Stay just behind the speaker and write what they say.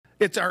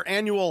It's our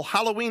annual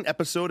Halloween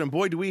episode, and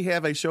boy, do we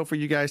have a show for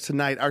you guys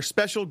tonight. Our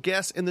special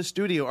guests in the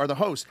studio are the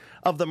hosts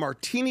of the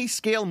Martini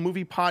Scale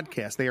Movie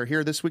Podcast. They are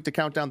here this week to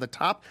count down the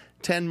top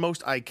 10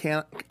 most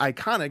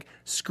iconic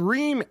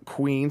scream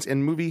queens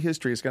in movie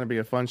history. It's going to be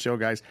a fun show,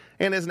 guys.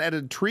 And as an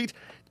added treat,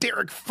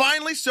 Derek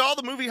finally saw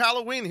the movie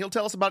Halloween. He'll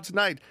tell us about it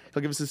tonight.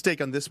 He'll give us his take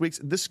on this week's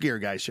The Scare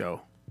Guy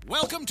Show.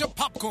 Welcome to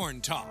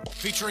Popcorn Talk,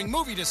 featuring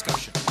movie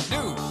discussion,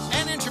 news,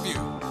 and interviews.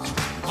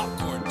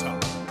 Popcorn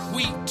Talk.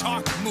 We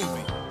talk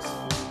movies.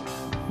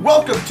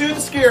 Welcome to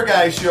The Scare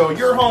Guy Show,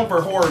 your home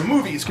for horror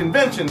movies,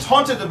 conventions,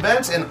 haunted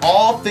events, and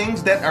all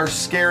things that are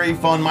scary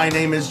fun. My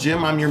name is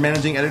Jim. I'm your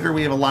managing editor.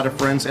 We have a lot of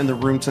friends in the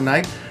room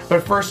tonight.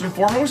 But first and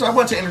foremost, I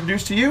want to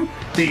introduce to you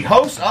the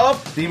host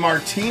of the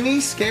Martini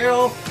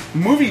Scale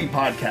Movie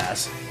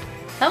Podcast.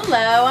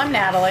 Hello, I'm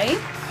Natalie.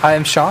 Hi,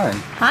 I'm Sean.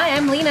 Hi,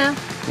 I'm Lena.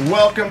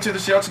 Welcome to the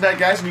show tonight,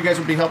 guys. And you guys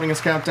will be helping us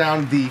count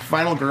down the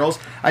final girls.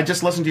 I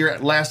just listened to your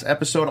last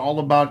episode all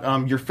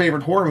about your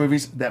favorite horror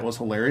movies. That was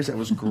hilarious. That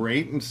was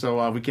great. And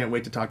so we can't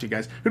wait to talk to you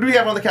guys. Who do we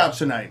have on the couch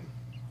tonight?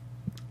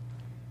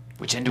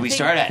 Which end do we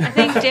start at? I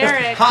think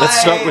Derek. Hi.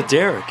 Let's start with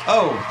Derek.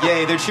 Oh,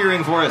 yay, they're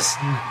cheering for us.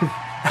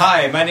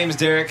 Hi, my name's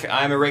Derek.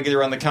 I'm a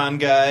regular on the Con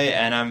Guy,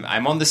 and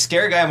I'm on the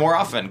Scare Guy more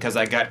often because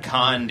I got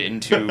conned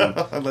into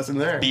Listen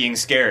there. being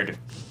scared.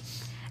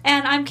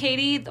 And I'm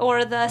Katie,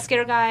 or the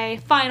Scare Guy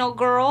Final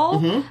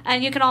Girl.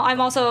 And you can. I'm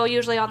also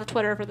usually on the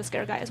Twitter for the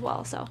Scare Guy as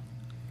well. So.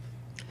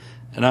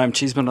 And I'm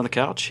Cheeseman on the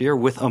couch here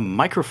with a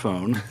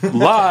microphone,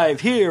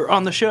 live here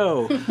on the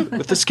show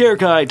with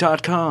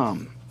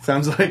thescareguy.com.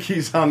 Sounds like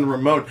he's on the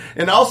remote.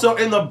 And also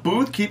in the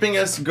booth, keeping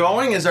us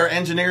going, is our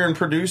engineer and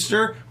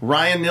producer,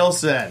 Ryan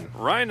Nilsson.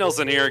 Ryan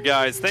Nilsson here,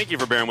 guys. Thank you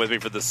for bearing with me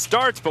for the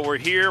start, but we're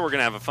here. We're going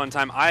to have a fun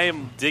time. I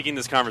am digging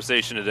this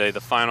conversation today.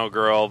 The Final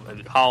Girl,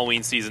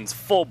 Halloween season's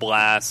full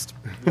blast.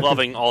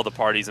 Loving all the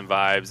parties and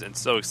vibes, and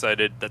so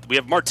excited that we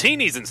have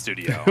martinis in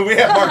studio. We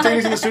have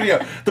martinis in the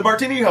studio. The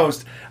martini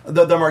host,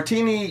 the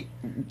martini...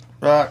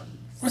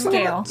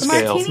 Scale.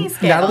 Scale. Martini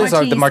scale.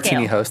 Natalie's the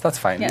martini scale. host. That's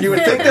fine. Yes. You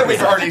would think that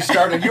we've already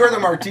started. You are the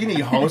martini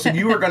host, and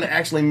you are going to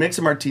actually mix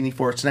a martini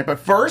for us tonight. But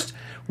first,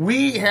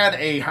 we had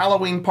a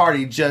Halloween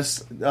party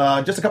just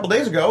a couple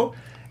days ago,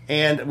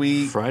 and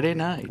Friday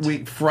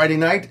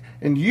night,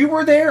 and you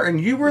were there,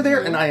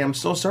 and I am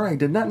so sorry, I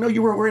did not know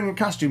you were wearing a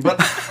costume, but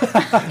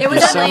It was You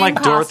a sound lame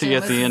like Dorothy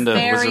costume. at the It end was of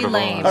very Wizard of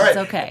lame. Oz. all right, It's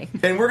okay.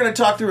 And we're going to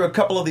talk through a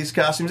couple of these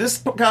costumes. This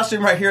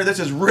costume right here, this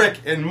is Rick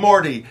and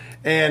Morty,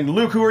 and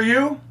Luke, who are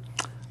you?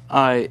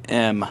 I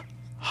am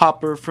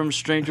Hopper from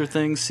Stranger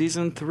Things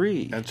Season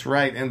 3. That's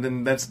right, and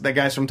then that's the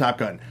guys from Top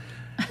Gun.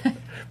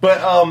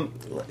 But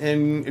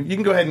and if you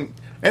can go ahead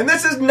and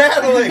this is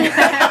Natalie.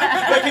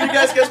 Can you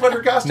guys guess what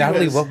her costume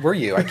Natalie, is? what were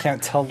you? I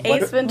can't tell what.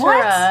 Ace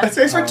Ventura. That's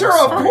Ace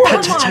Ventura, of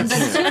course. Come on, the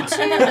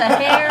tutu, the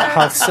hair.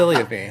 How silly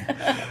of me.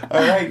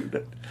 All right.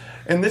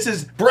 And this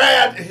is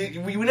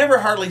Brad. We never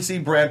hardly see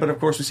Brad, but of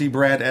course we see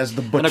Brad as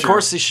the butcher. And of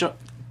course, he's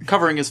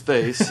covering his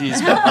face.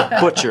 He's a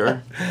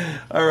butcher.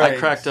 All right. I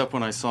cracked up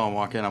when I saw him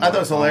walk in. I thought it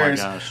was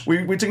hilarious. Oh my gosh.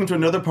 We took him to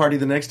another party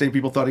the next day.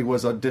 People thought he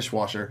was a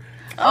dishwasher.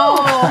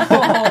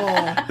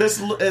 Oh.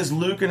 This is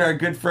Luke and our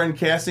good friend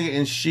Cassie,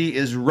 and she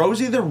is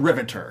Rosie the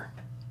Riveter.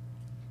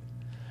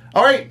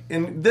 All right,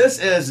 and this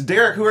is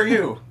Derek. Who are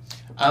you?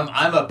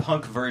 I'm a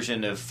punk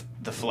version of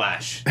The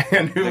Flash.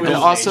 And who The is And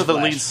also Age the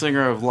Flash. lead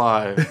singer of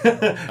Live.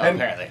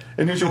 Apparently.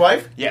 And who's your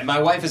wife? Yeah,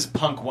 my wife is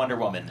punk Wonder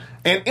Woman.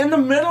 And in the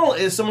middle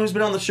is someone who's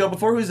been on the show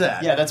before. Who's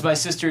that? Yeah, that's my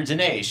sister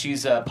Danae.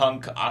 She's a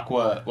punk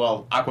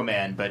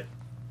Aquaman, but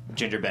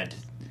ginger bent.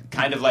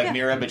 Kind of like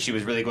Mira, but she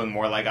was really going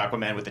more like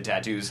Aquaman with the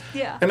tattoos.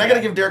 Yeah. And I got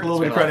to give Derek a little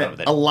bit of Spent a lot of credit, time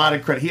with a lot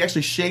of credit. He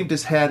actually shaved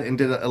his head and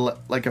did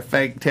a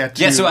fake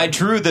tattoo. Yeah, so I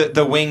drew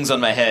the wings on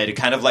my head,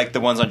 kind of like the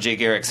ones on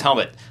Jake Eric's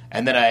helmet,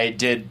 and then I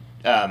did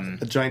giant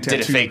did a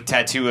tattoo. fake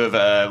tattoo of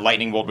a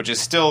lightning bolt, which is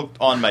still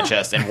on my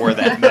chest, and wore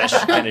that mesh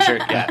kind of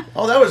shirt. Yeah.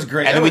 Oh, that was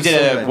great. And That then we was did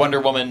so a good.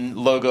 Wonder Woman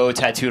logo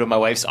tattooed on my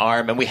wife's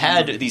arm, and we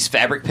had these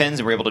fabric pins,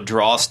 and we were able to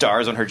draw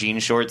stars on her jean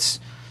shorts.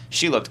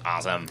 She looked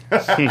awesome. All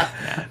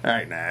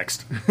right,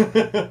 next.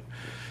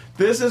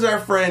 This is our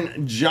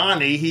friend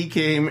Johnny. He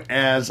came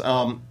as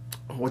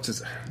what's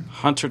his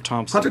Hunter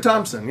Thompson. Hunter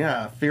Thompson.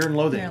 Yeah, Fear and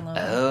Loathing.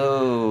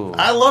 Oh.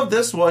 I love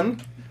this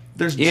one.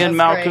 There's Ian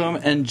That's Malcolm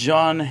and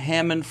John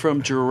Hammond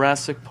from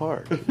Jurassic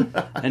Park.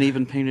 And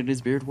even painted his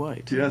beard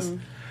white. Yes.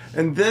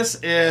 And this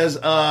is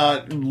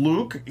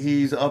Luke.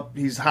 He's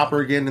Hopper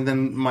again, and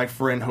then my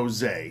friend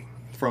Jose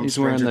from He's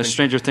wearing the Things.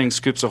 Stranger Things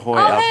Scoops Ahoy Oh,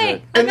 outfit.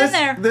 hey, And I'm in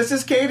there. this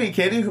is Katie.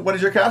 Katie, what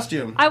is your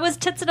costume? I was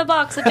tits in a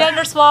box, a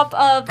gender swap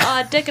of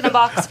Dick in a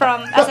box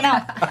from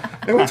SNL.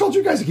 And we told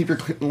you guys to keep your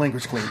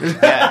language clean.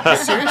 Yeah,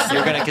 seriously.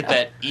 You're going to get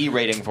that E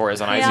rating for us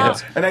on Yeah.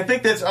 iTunes. And I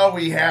think that's all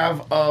we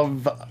have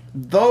of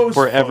those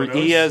For photos.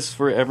 E as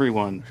for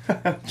everyone.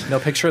 No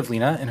picture of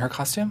Lena in her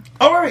costume?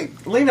 All right,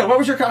 Lena, what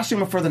was your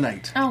costume for the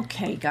night?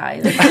 Okay,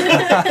 guys.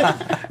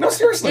 No,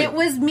 seriously. It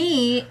was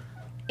me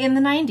in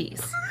the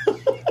 90s.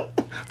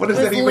 What does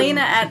It that was even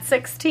Lena at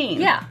 16.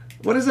 Yeah.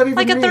 What does that even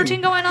Like a mean?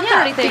 13 going on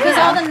Yeah, 30 thing. because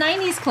Yeah. all the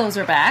 90s clothes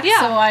are back. Yeah.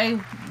 So I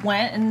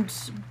went and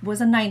was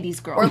a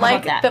 90s girl. Or How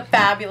like about the that?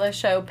 fabulous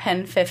show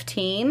Pen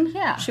 15.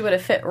 Yeah. She would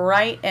have fit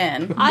right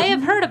in. I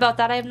have heard about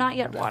that. I have not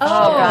yet watched Oh,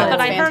 it, God, but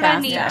it's I heard I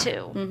need fantastic.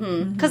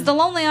 to. Because The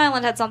Lonely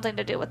Island had something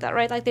to do with that,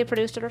 right? Like they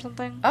produced it or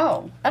something.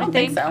 Oh, I don't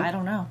think so. I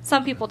don't know.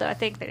 Some people did. I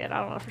think they did. I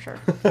don't know for sure.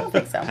 I don't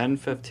think so. 10,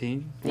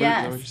 15?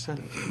 Yes. What you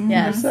said?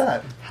 Yes.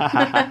 What's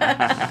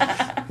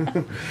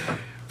that?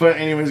 But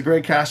anyways,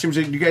 great costumes.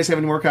 Do you guys have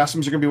any more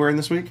costumes you're going to be wearing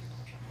this week?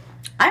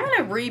 I'm going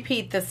to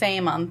repeat the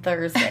same on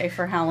Thursday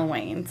for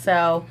Halloween.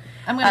 So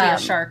I'm going to be a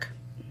shark.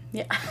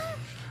 Yeah.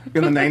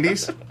 In the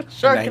 90s?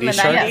 Shark in the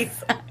 90s shark?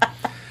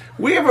 90s.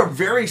 We have a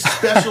very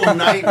special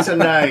night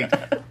tonight.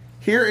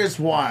 Here is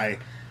why.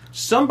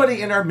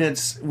 Somebody in our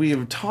midst, we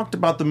have talked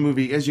about the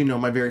movie. As you know,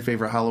 my very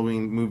favorite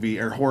Halloween movie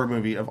or horror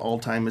movie of all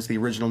time is the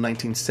original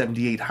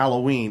 1978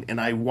 Halloween, and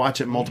I watch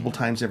it multiple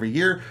times every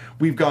year.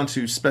 We've gone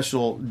to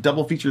special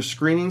double feature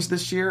screenings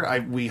this year.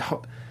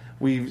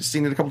 We've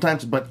seen it a couple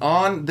times, but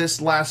on this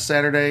last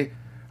Saturday,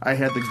 I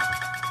had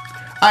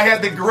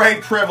the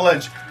great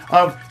privilege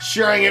of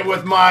sharing it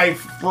with my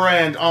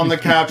friend on the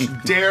couch,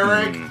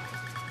 Derek.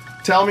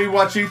 Tell me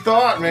what you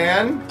thought,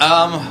 man.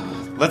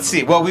 Let's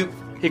see. Well,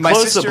 He my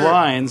closed sister, the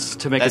blinds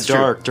to make it That's true.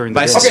 dark during the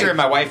My day. sister Okay. and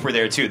my wife were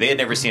there too. They had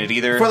never seen it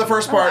either. For the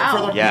first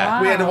part, Yeah.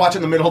 we had to watch it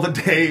in the middle of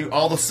the day,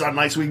 all the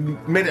sunlight, so we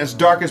made it as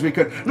dark as we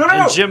could. No,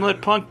 And Jim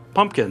lit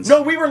pumpkins.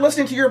 No, we were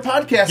listening to your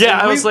podcast. Yeah,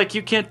 and I we- was like,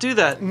 you can't do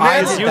that. I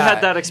Because did you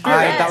had that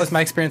experience. That was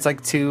my experience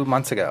like 2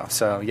 months ago.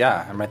 So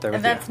yeah, I'm right there with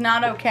And that's you.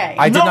 not okay.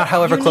 I did No, not,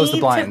 however, you close the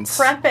need blinds.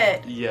 to prep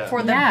it Yeah.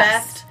 for the Yes.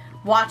 best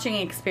watching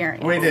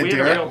experience. we did, We had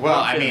a Derek. real- Well,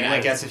 I mean, I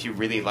guess if you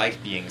really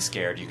like being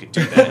scared, you could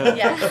do that.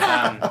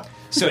 Yeah.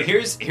 So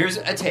here's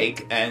a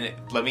take, and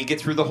let me get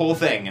through the whole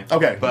thing.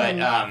 Okay. But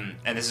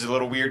and this is a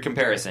little weird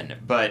comparison,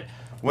 but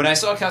when I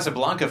saw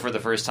Casablanca for the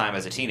first time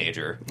as a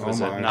teenager,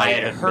 I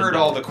had heard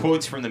all the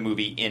quotes from the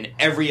movie in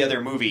every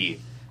other movie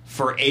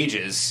for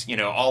ages,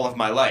 all of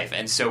my life.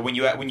 And so when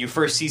you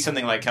first see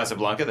something like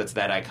Casablanca that's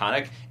that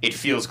iconic, it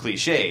feels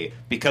cliche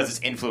because it's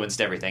influenced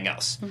everything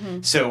else.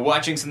 So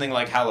watching something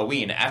like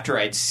Halloween, after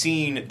I'd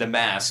seen The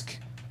Mask,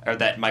 or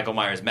that Michael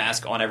Myers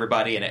mask on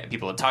everybody, and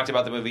people had talked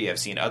about the movie, I've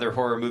seen other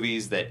horror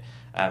movies that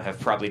have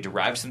probably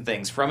derived some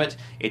things from it.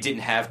 It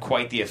didn't have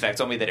quite the effect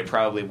on me that it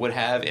probably would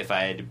have if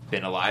I had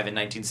been alive in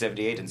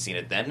 1978 and seen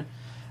it then.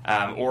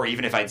 Or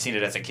even if I'd seen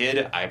it as a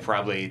kid, I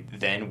probably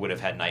then would have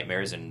had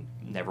nightmares and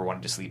never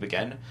wanted to sleep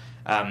again.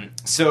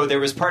 So there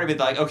was part of it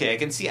like, okay, I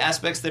can see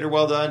aspects that are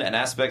well done and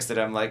aspects that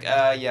I'm like,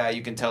 yeah,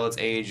 you can tell it's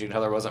age, you can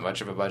tell there wasn't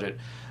much of a budget.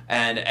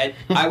 And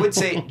I would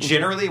say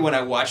generally when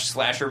I watch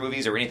slasher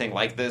movies or anything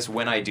like this,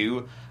 when I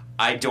do,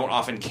 I don't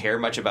often care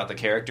much about the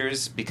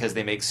characters because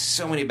they make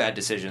so many bad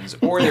decisions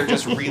or they're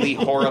just really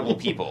horrible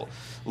people.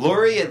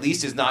 Laurie at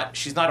least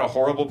she's not a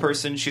horrible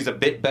person. She's a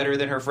bit better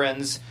than her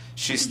friends.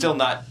 She's still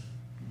not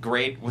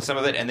great with some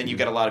of it, and then you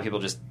get a lot of people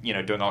just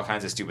doing all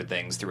kinds of stupid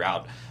things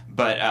throughout.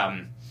 But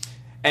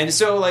and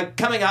so like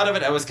coming out of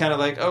it, I was kind of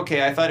like,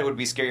 okay, I thought it would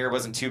be scarier, it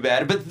wasn't too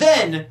bad. But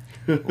then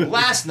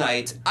last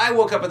night, I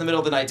woke up in the middle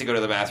of the night to go to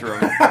the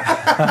bathroom,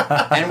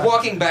 and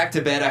walking back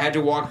to bed, I had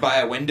to walk by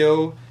a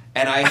window.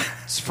 And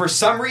for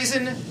some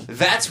reason,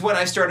 that's when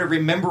I started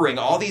remembering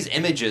all these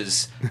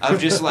images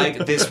of just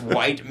like this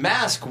white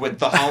mask with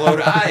the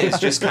hollowed eyes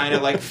just kind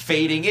of like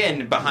fading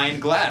in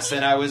behind glass.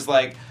 And I was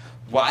like,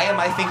 why am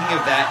I thinking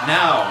of that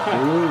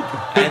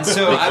now? And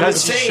so I would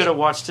Because you say should have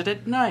watched it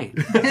at night.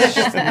 it's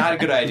just not a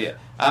good idea.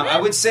 I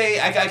would say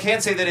I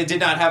can't say that it did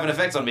not have an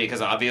effect on me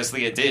because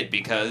obviously it did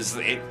because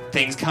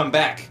things come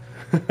back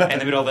in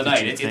the middle of the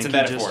night. It's a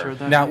metaphor.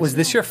 Now, was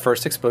this your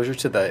first exposure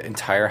to the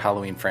entire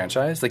Halloween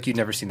franchise? Like, you'd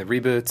never seen the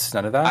reboots,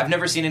 none of that? I've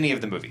never seen any of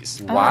the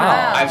movies.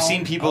 Wow. I've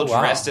seen people Oh,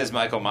 wow. dressed as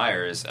Michael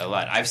Myers a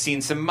lot. I've seen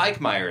some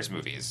Mike Myers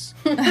movies.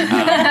 We should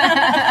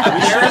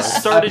have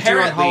started you on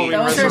Apparently- Halloween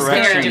Those are scary.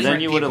 Resurrection, then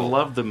Different you would have people.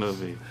 loved the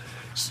movie.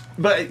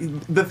 But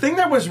the thing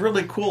that was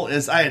really cool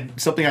is I had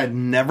something I'd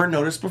never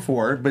noticed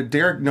before, but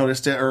Derek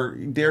noticed it, or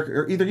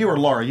either you or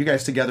Laura, you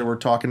guys together were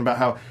talking about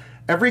how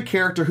every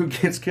character who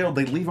gets killed,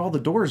 they leave all the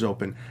doors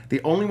open.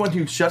 The only one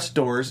who shuts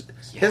doors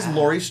is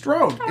Laurie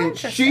Strode. And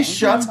she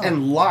shuts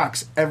and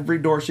locks every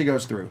door she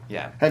goes through.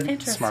 Yeah.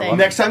 Interesting.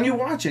 Next time you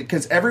watch it,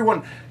 because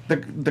everyone,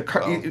 the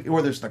car,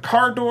 whether it's the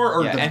car door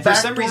or Yeah, the and back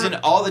for some door, reason,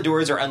 all the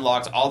doors are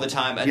unlocked all the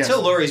time until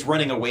Yes. Laurie's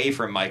running away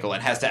from Michael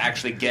and has to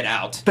actually get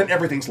out. then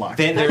everything's locked.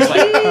 Then there's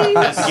like,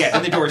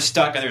 then the door's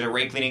stuck and there's a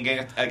rake leaning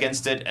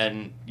against it,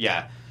 and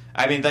yeah.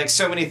 I mean, like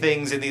so many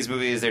things in these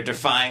movies, they're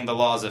defying the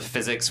laws of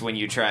physics when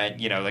you try,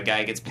 the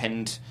guy gets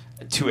pinned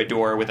to a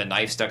door with a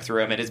knife stuck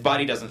through him and his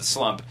body doesn't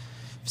slump.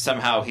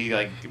 Somehow he,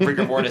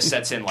 rigor mortis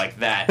sets in like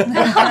that.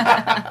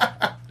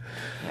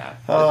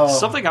 Yeah.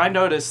 Something I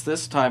noticed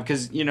this time,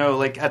 because,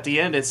 at the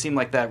end it seemed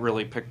like that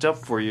really picked up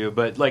for you,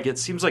 but, it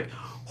seems like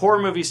horror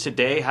movies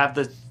today have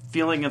the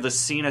feeling of the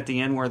scene at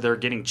the end where they're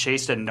getting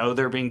chased and know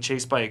they're being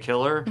chased by a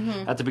killer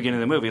at the beginning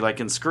of the movie, like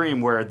in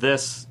Scream, where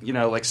this,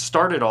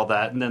 started all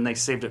that and then they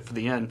saved it for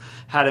the end.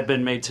 Had it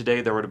been made today,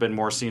 there would have been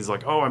more scenes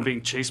like, oh, I'm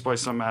being chased by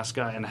some masked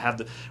guy, and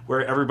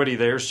where everybody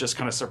there's just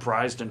kind of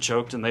surprised and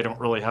choked and they don't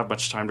really have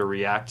much time to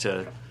react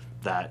to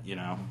that, you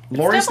know.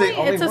 Lori's the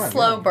only It's a one.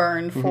 slow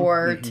burn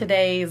for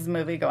today's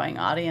movie-going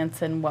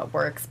audience and what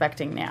we're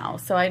expecting now.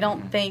 So I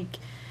don't think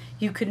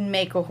you could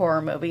make a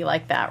horror movie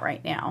like that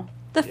right now.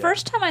 The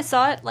first time I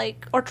saw it,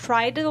 like, or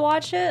tried to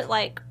watch it,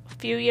 like, a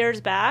few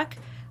years back,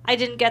 I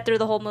didn't get through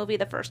the whole movie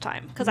the first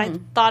time because I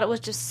thought it was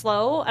just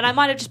slow, and I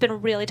might have just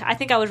been really tired. I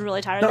think I was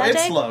really tired that day. No,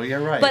 it's slow. You're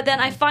right. But then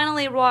I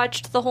finally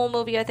watched the whole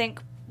movie, I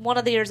think, one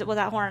of the years it was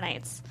at Horror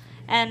Nights.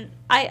 And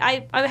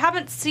I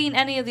haven't seen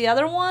any of the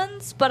other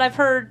ones, but I've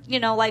heard, you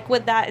know, like,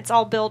 with that, it's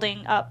all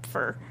building up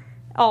for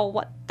all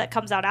what that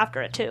comes out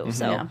after it, too.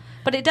 So, Yeah.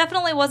 But it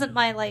definitely wasn't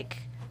my, like...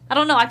 I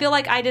don't know. I feel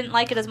like I didn't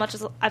like it as much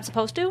as I'm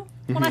supposed to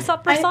when I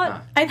first saw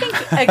it. I think,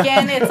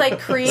 again, it's like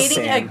creating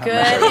a Same. I'm good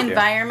right with you.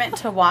 environment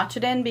to watch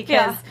it in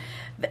because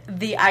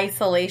the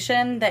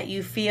isolation that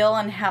you feel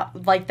and how,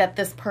 like, that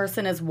this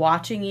person is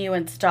watching you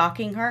and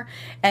stalking her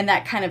and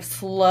that kind of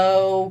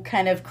slow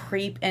kind of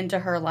creep into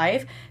her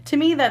life, to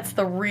me, that's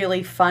the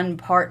really fun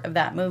part of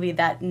that movie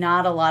that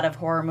not a lot of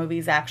horror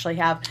movies actually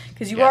have.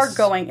 Because you are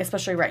going,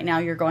 especially right now,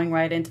 you're going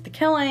right into the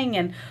killing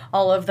and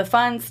all of the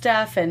fun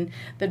stuff and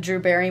the Drew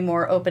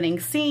Barrymore opening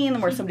scene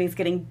where somebody's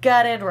getting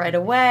gutted right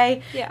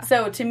away. Yeah.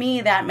 So to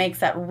me, that makes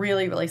that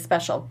really, really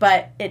special.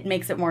 But it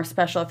makes it more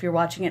special if you're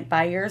watching it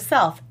by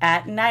yourself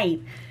at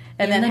night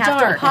and In then the have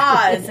dark. to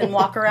pause and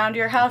walk around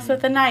your house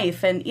with a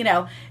knife and, you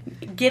know,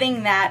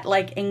 getting that,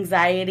 like,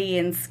 anxiety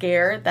and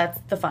scare, that's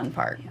the fun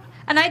part.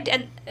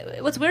 And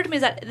what's weird to me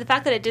is that the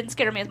fact that it didn't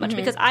scare me as much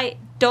because I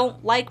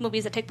don't like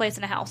movies that take place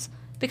in a house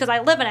because I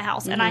live in a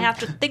house and I have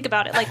to think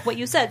about it, like what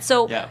you said.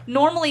 So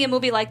normally a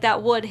movie like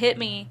that would hit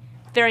me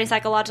very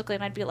psychologically,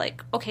 and I'd be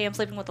like, okay, I'm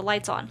sleeping with the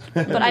lights on.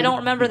 But I don't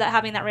remember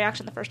having that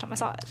reaction the first time I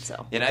saw it.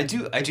 So And I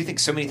do think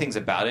so many things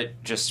about it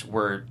just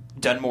were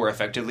done more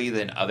effectively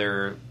than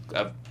other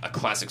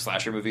classic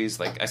slasher movies.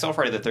 Like, I saw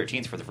Friday the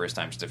 13th for the first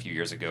time just a few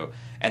years ago,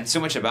 and so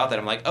much about that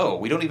I'm like, oh,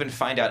 we don't even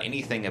find out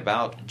anything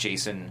about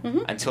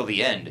Jason until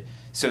the end.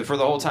 So for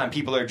the whole time,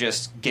 people are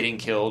just getting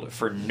killed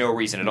for no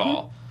reason at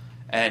all.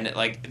 And,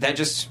 like, that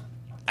just,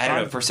 I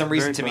don't know, for some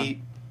reason to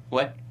me...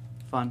 What?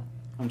 Fun.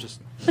 I'm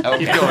just...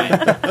 Okay. Keep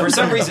going. For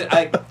some reason,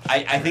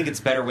 I think it's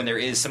better when there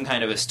is some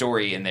kind of a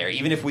story in there.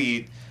 Even if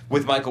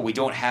with Michael, we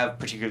don't have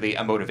particularly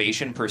a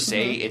motivation per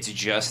se. It's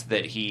just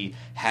that he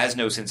has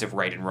no sense of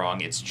right and wrong.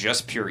 It's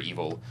just pure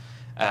evil.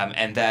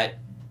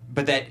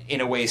 But that,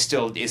 in a way,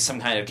 still is some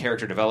kind of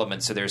character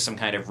development, so there's some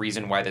kind of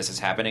reason why this is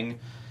happening.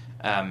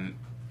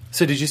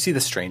 So did you see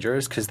The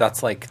Strangers? Because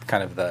that's like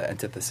kind of the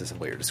antithesis of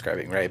what you're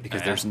describing, right?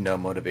 Because there's no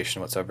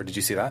motivation whatsoever. Did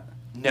you see that?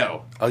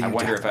 No. Oh, I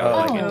wonder if I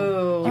would like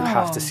it. You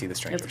have to see The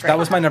Strangers. It's great. That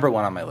was my number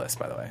one on my list,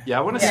 by the way. Yeah,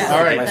 I want to see Yeah. that.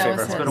 All right. My That favorite.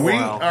 was It's been his. a We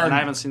while, are- and I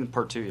haven't seen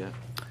part 2 yet.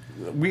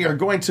 We are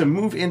going to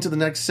move into the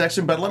next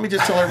section, but let me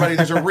just tell everybody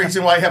there's a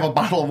reason why I have a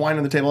bottle of wine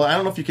on the table. I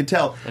don't know if you can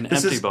tell. An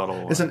This empty is,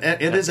 bottle of It's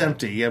it is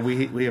empty. Yeah,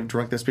 we have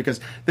drunk this because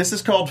this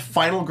is called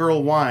Final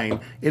Girl Wine.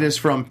 It is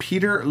from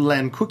Peter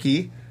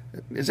Lankuki.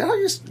 Is that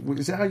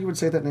how you would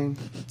say that name?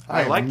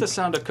 I like the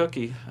sound of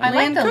cookie. I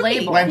like the Cookie.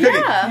 label. Lankuki.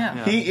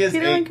 Yeah. He is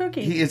Peter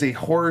Lankuki. he is a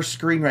horror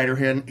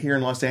screenwriter here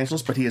in Los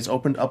Angeles, but he has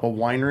opened up a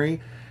winery,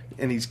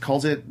 and he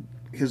calls it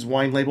his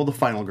wine label The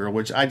Final Girl,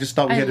 which I just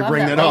thought we I had to love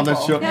bring that that on this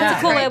label. show. yeah, it's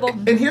a cool Right. label.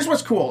 And here's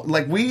what's cool.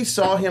 Like, we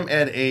saw him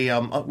at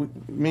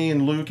me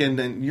and Luke, and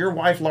then your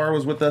wife, Laura,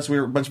 was with us.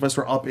 A bunch of us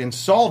were up in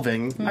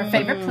Solving. Our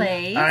favorite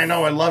place. I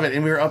know, I love it.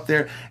 And we were up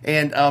there,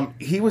 and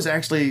he was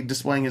actually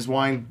displaying his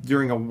wine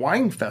during a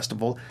wine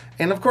festival.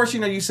 And, of course,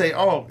 you say,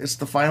 oh, it's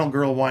the Final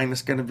Girl wine.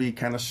 It's going to be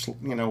kind of,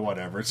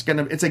 whatever.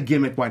 It's a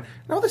gimmick wine.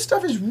 No, this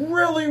stuff is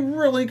really,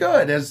 really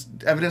good, as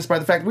evidenced by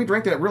the fact that we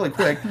drank that really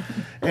quick.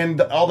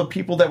 And all the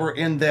people that were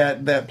in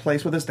that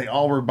place with us, they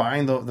all were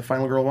buying the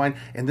Final Girl wine.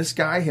 And this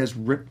guy has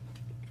ripped...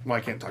 Well,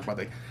 I can't talk about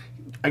that.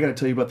 I got to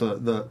tell you about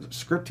the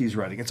script he's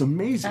writing. It's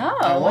amazing. Oh,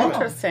 I love it.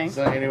 interesting.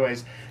 So,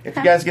 anyways, if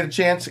you guys get a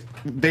chance,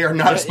 they are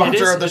not a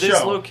sponsor of the It is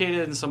show.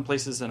 located in some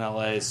places in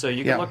LA, so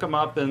you can look them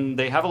up, and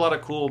they have a lot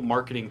of cool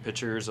marketing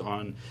pictures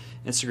on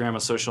Instagram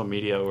and social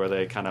media where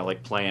they kind of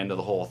like play into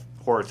the whole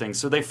horror thing.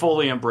 So they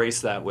fully embrace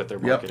that with their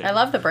marketing. I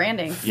love the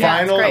branding. Yeah,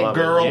 it's Final great. love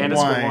it. Girl And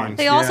it's good wine. wine.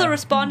 They also Yeah.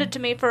 responded to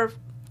me for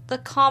the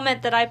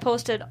comment that I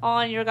posted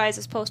on your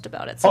guys' post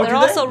about it. So Oh, they're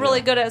did they? also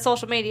really good at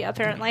social media,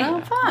 apparently.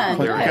 Oh, fun.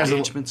 Their Good.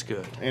 Engagement's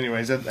good.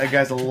 Anyways, that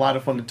guy's a lot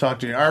of fun to talk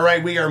to. All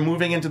right, we are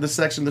moving into the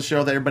section of the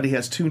show that everybody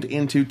has tuned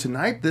into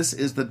tonight.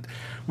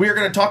 We are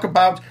going to talk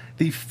about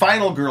the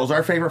Final Girls,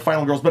 our favorite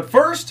Final Girls. But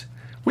first,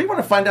 we want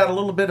to find out a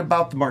little bit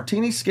about the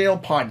Martini Scale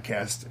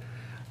podcast.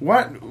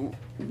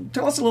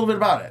 Tell us a little bit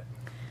about it.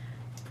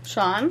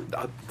 Sean?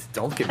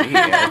 Don't get me.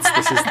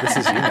 This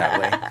is you,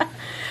 Natalie.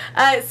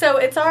 So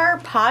it's our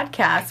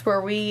podcast where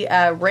we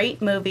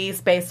rate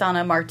movies based on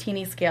a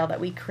martini scale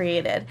that we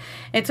created.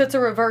 And so it's a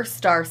reverse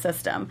star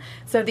system.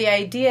 So the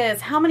idea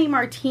is, how many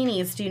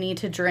martinis do you need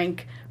to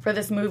drink for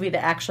this movie to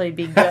actually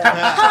be good?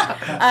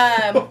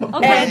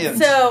 And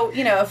so,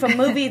 if a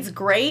movie's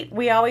great,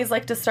 we always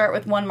like to start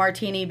with one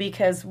martini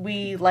because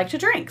we like to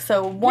drink.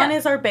 So one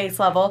is our base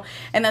level,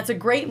 and that's a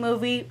great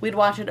movie. We'd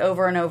watch it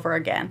over and over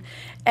again.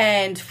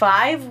 And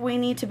 5, we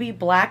need to be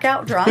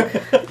blackout drunk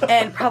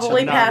and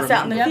probably pass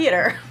out in the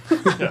theater.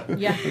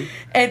 Yeah.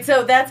 And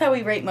so that's how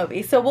we rate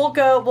movies. So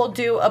we'll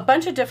do a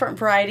bunch of different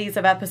varieties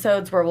of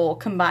episodes where we'll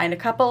combine a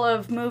couple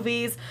of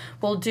movies.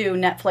 We'll do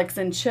Netflix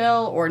and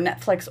chill, or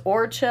Netflix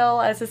or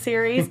chill as a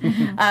series.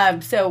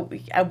 So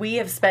we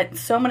have spent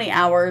so many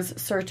hours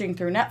searching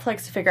through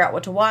Netflix to figure out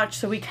what to watch.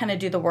 So we kind of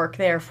do the work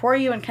there for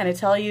you and kind of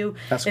tell you,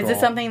 is this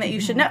something that you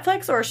should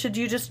Netflix, or should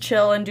you just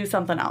chill and do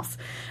something else?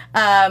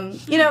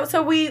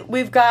 So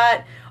we've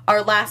got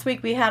our last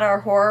week we had our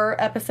horror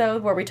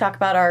episode where we talk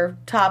about our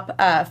top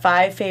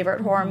 5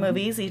 favorite horror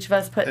movies. Each of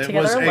us put together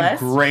a list. It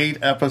was a great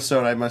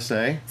episode, I must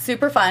say.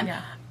 Super fun.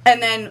 Yeah.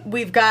 And then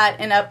we've got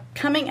an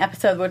upcoming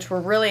episode which we're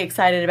really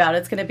excited about.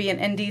 It's going to be an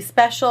indie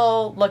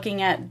special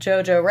looking at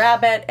Jojo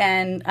Rabbit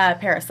and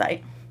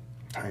Parasite.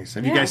 Nice.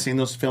 Have you guys seen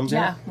those films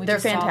yet? Yeah, They're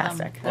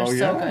fantastic. They're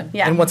so good.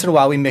 Yeah. And once in a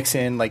while, we mix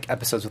in like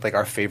episodes with like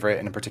our favorite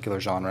in a particular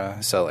genre.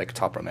 So like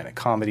top romantic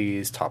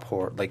comedies, top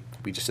horror. Like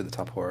we just did the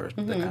top horror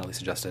that Natalie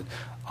suggested.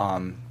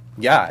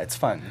 Yeah, it's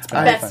fun. It's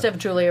been Best fun. of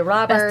Julia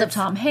Roberts. Best of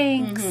Tom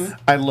Hanks.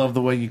 I love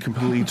the way you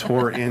completely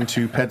tore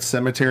into Pet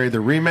Sematary, the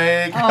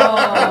remake.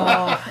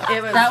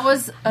 That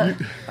was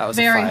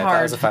very hard.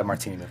 That was a 5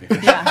 martini movie.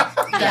 Yeah.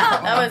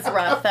 that was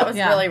rough. That was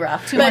really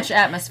rough. Too much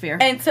atmosphere.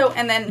 And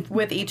then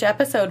with each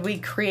episode, we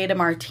create a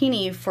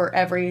martini for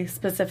every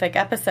specific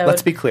episode.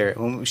 Let's be clear.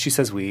 When she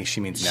says we,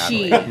 she means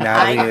Natalie. She.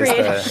 Natalie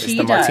is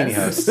the martini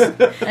host.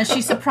 And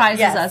she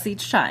surprises us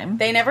each time.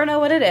 They never know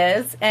what it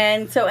is.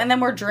 And then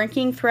we're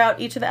drinking throughout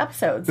each of the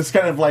episodes. It's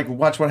kind of like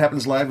Watch What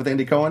Happens Live with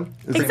Andy Cohen.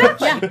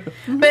 Exactly.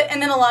 And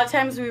then a lot of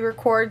times we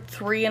record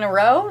 3 in a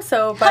row.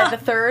 So by the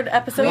third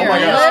episode, We're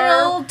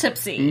a little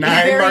tipsy.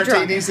 9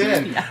 martinis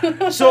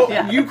in. So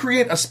you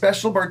create a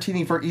special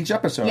martini for each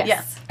episode.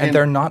 Yes. And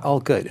they're not all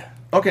good.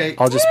 Okay.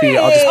 I'll just be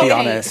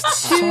honest.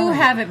 2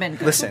 haven't been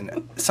good.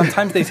 Listen,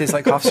 sometimes they taste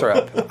like cough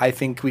syrup. I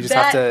think we just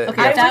have to. Okay,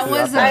 we have to that put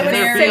it was out a there. Would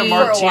there be very- a For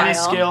a martini while.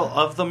 scale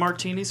of the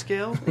martini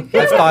scale?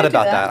 I've thought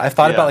about that. I've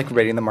thought Yeah. about like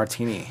rating the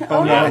martini.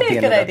 Oh, that would be a at the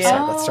end good of the idea.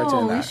 episode. Let's start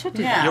doing We that. should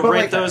do Yeah. You'll But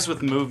rate like- those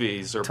with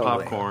movies or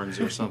Totally. popcorns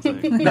or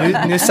something.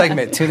 New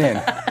segment. Tune in.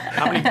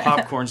 How many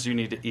popcorns do you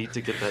need to eat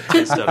to get that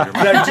taste out of your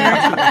mouth?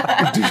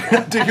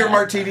 Now, do your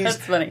martinis,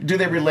 That's funny. do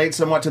they relate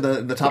somewhat to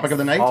the topic of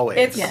the night?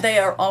 Always. They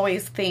are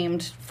always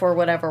themed for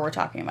whatever we're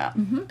talking about.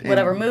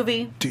 Whatever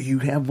movie. Do you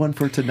have one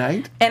for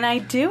tonight? And I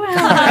do have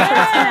one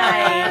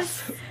tonight.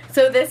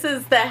 So this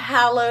is the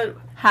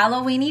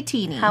Halloweeny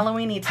teeny.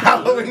 Halloweeny tea.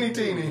 Halloweeny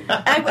teeny.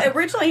 I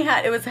originally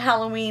had, it was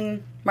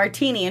Halloween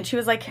martini, and she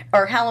was like,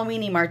 or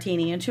Halloweeny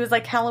martini, and she was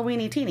like,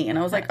 Halloweeny teeny, and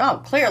I was like,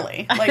 oh,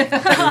 clearly. Like,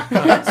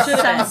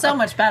 Sounds so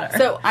much better.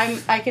 so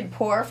I could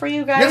pour for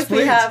you guys. Yes, please.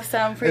 We have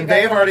some for you And guys.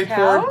 they have on already the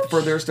poured couch.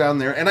 for theirs down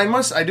there. And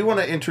I do want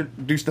to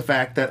introduce the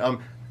fact that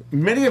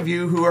many of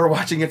you who are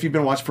watching, if you've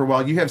been watching for a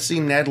while, you have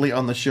seen Natalie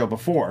on the show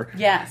before.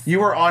 Yes. You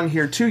were on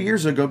here 2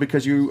 years ago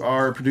because you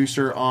are a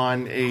producer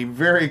on a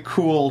very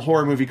cool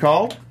horror movie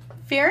called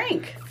Fear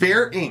Inc.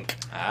 Fear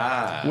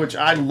Inc., which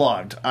I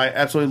loved. I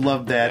absolutely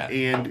loved that.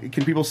 Yeah. And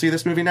can people see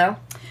this movie now?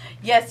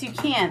 Yes, you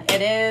can. It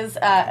is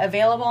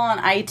available on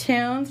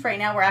iTunes. Right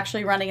now we're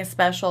actually running a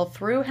special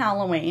through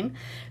Halloween.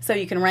 So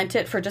you can rent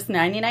it for just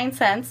 99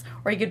 cents,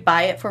 or you could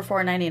buy it for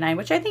 $4.99,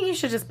 which I think you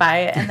should just buy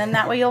it, and then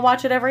that way you'll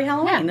watch it every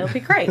Halloween. It'll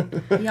be great.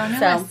 Be on your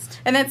So, list.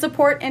 and then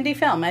support indie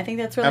film. I think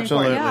that's really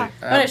Absolutely. important.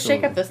 Yeah. I'm going to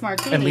shake up this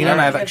martini. And Lena and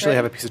I have Is actually it-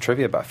 have a piece of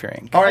trivia about Fear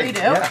Inc. All right. you do?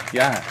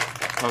 Yeah.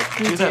 Oh,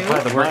 do that by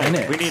the We're in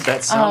mic. it. We need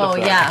that sound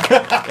Oh, effect.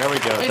 yeah. There we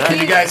go. If That,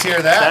 You guys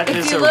hear that? that If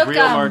is you a look,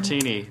 real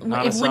martini,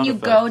 not a if sound when you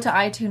effect. go to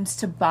iTunes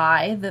to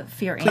buy the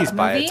Fear Inc. Please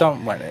buy movie, it.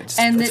 Don't rent it. Just,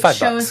 and it's it $5.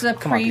 shows the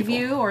Come on, people.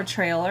 preview or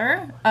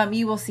trailer,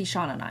 you will see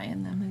Sean and I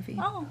in the movie.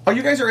 Oh,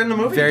 you guys are in the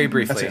movie? Very That's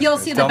briefly. it. You'll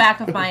see the Don't- back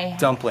of my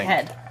don't blink.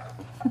 head.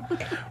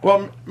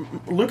 Well,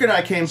 Luke and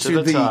I came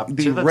to the top,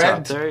 to the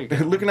red. top. There you go.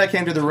 Luke and I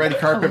came to the red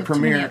carpet Too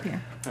many premiere. up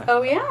here.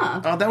 Oh,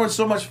 yeah. Oh, that was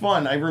so much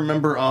fun. I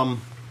remember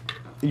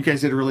you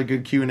guys did a really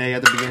good Q&A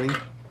at the beginning.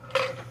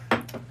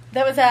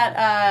 That was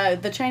at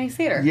the Chinese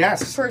Theater.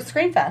 Yes. For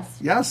Screenfest.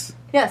 Yes.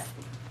 Yes.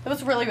 It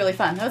was really, really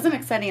fun. It was an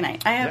exciting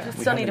night. I we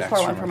still have need an to pour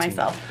extra one for martini.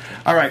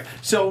 myself. All right.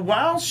 So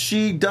while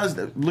she does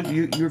that, Luke,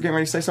 you were getting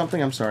ready to say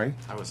something? I'm sorry.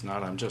 I was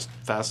not. I'm just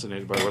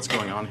fascinated by what's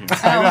going on here.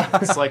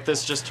 It's like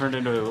this just turned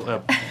into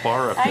a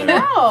bar up there. I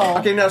know.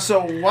 Okay, now,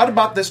 so what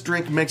about this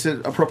drink makes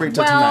it appropriate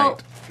to Well,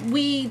 tonight?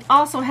 we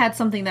also had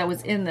something that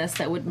was in this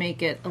that would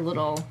make it a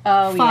little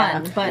Oh,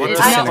 fun, yeah. but What it,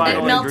 are the it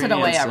final melted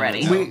away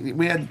ingredients in already. it?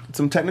 We had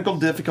some technical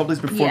difficulties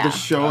before Yeah. the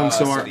show, and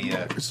so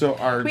so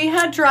our We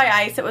had dry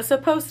ice. It was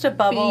supposed to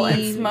bubble Be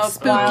and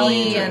smoke while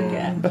you spooky drink it.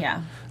 and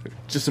yeah.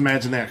 just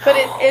imagine that. But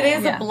it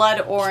is Yeah. a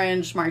blood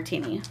orange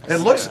martini. It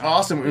looks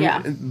awesome.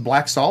 Yeah.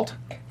 Black salt.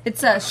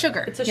 It's a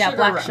sugar. It's a yeah, sugar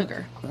black rum.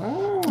 sugar.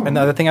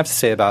 Another thing I have to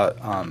say about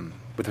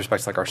with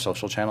respect to like our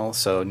social channels.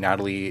 So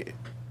Natalie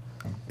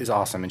is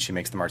awesome and she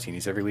makes the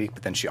martinis every week,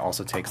 but then she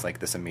also takes like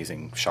this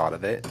amazing shot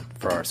of it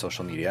for our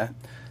social media.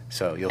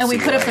 So you'll And see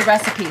we put up like, the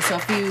recipe, so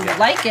if you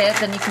like it,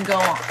 then you can go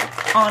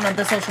on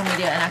the social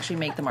media and actually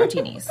make the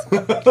martinis.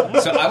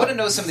 So I want to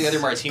know some of the other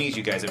martinis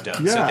you guys have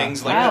done. So Yeah.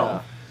 things like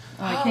Wow.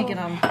 Oh, I can't get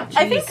on.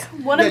 I think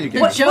one of Yeah, you can.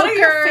 what are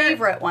your Joker-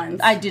 favorite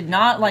ones? I did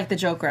not like the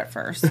Joker at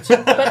first.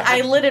 but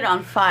I lit it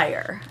on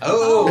fire.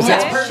 Oh, Okay.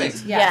 that's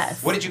perfect.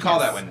 Yes. What did you call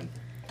that one?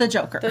 The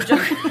Joker. Just the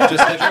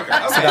Joker.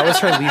 Okay. So that was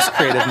her least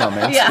creative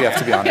moment. Yeah. We have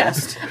to be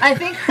honest. I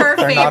think her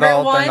They're favorite not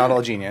all- one. they're not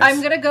all genius.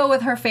 I'm gonna go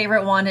with her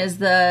favorite one is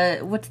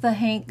the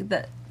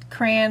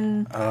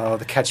Crayon. Oh,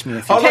 the Catch Me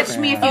If You Oh, Catch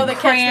Me If You the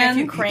Catch Me If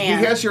You Crayon. Crayon.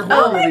 He has your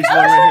horror movies one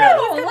right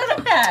Oh, look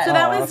at that. So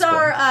that was that's cool.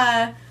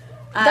 our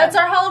That's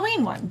our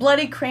Halloween one.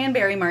 bloody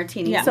cranberry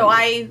martini. Yeah. So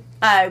I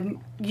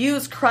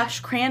used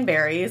crushed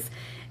cranberries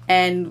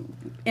and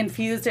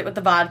infused it with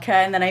the vodka,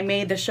 and then I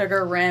made the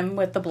sugar rim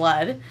with the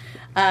blood.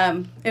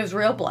 It was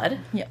real blood.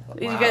 Yeah.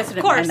 You guys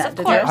didn't course, mind that, of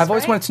did course. you? I've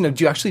always wanted to know,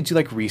 do you actually do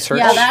like research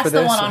Yeah, that's for the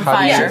this? one on How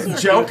do you- fire. here.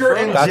 Joker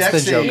and That's the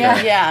Jexy.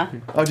 Joker. Yeah.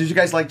 Oh, did you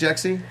guys like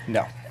Jexy?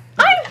 No.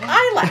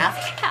 I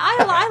laughed.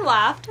 I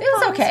laughed. It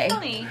was okay.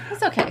 Funny.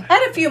 It's okay. I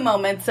had a few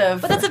moments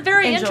of But that's a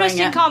very enjoying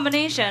interesting it.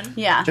 combination.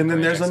 Yeah. And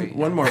then there's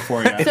one more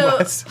for you. So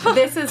was.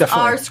 this is Definitely.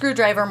 our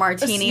screwdriver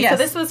martini. Yes. So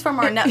this was from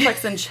our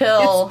Netflix and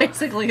chill. It's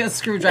basically a It's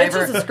screwdriver.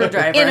 just a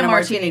screwdriver in a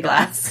martini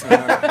glass.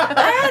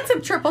 I had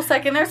some triple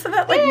sec in there, so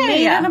that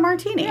made yeah. it a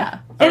martini. Yeah.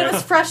 And it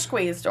was fresh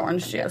squeezed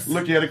orange juice.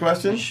 Luke, you had a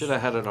question? Should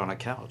have had it on a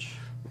couch.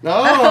 Oh.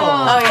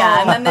 Oh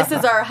yeah, and then this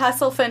is our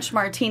Hustle Finch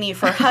martini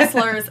for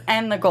hustlers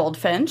and the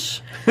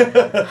goldfinch.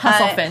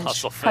 Hustlefinch.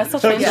 Hustlefinch.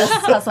 Hustlefinch, Yes,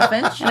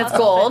 Hustlefinch. and it's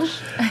gold.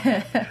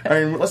 All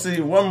right, let's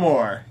see one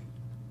more.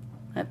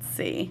 Let's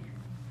see.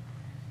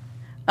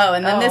 Oh,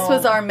 and then this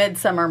was our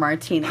midsummer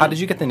martini. How did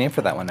you get the name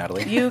for that one,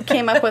 Natalie? You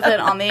came up with it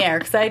on the air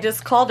because I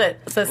just called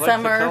it the I like the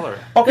summer. color.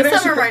 Oh, can I The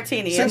ask you summer a-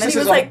 martini, since and then this he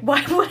was is all- like,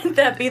 "Why wouldn't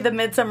that be the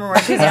midsummer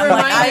martini?" It I'm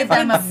like, reminded "I've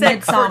been them of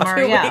sick for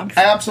Midsummer, 2 yeah. weeks."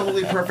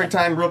 Absolutely perfect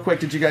time. Real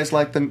quick, did you guys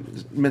like the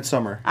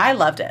Midsummer? I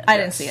loved it. I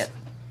didn't see it.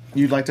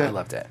 You liked it? I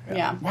loved it.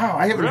 Yeah. Wow,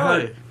 I haven't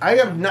Really? heard. I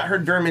have not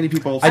heard very many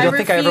people. I Say don't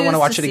think I ever want refuse to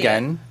watch to it see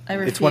again. it. I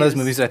It's one of those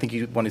refuse. movies that I think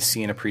you want to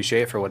see and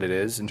appreciate for what it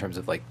is in terms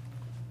of like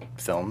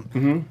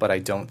film. But I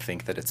don't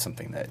think that it's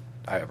something that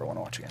I ever want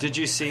to watch again. Did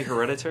you see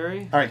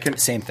Hereditary? All right,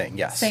 Same thing.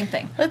 Yes. Same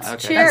thing. Let's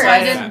Okay. cheers. That's why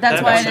I didn't. That's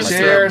That why I makes didn't. sense.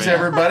 cheers,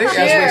 everybody, as we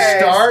Cheers,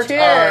 start our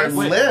cheers.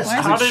 list.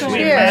 How did we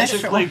Cheers.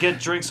 magically get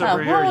drinks Oh,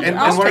 over here? well, You And,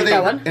 I'll and what are take they?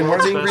 that one. And what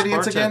are the Best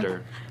ingredients again?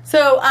 bartender.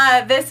 So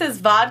this is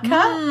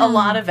vodka, a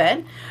lot of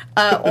it,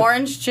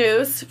 orange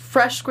juice,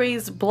 fresh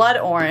squeezed blood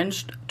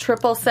orange,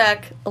 triple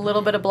sec, a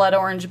little bit of blood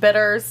orange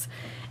bitters,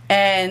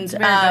 and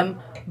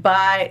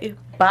very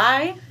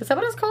by is that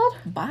what it's called?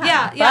 Bye.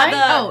 Yeah, Bye?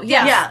 Oh,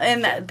 yes. Yeah,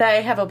 and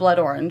they have a blood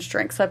orange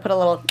drink, so I put a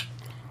little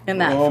in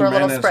that Oh for a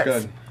man, little that's spritz.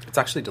 good. It's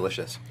actually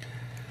delicious.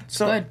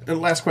 So, Good. the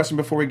last question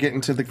before we get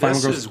into the final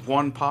This girls. is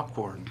one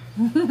popcorn.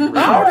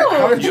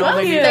 How did You you?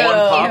 only need Thank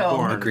one you.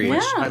 popcorn. Agreed.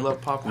 Which Yeah. I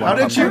love popcorn. How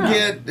did you Popcorn.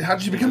 get? How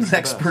did you become an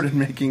expert in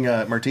making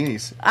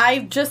martinis? I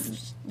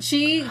just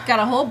She got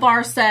a whole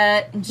bar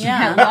set. And she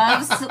Yeah.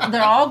 loves.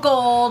 They're all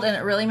gold, and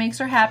it really makes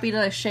her happy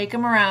to shake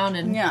them around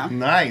and yeah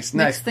Nice, mix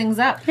nice. things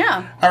up.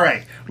 yeah. All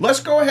right, let's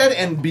go ahead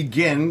and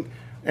begin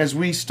as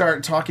we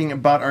start talking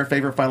about our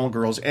favorite final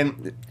girls.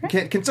 And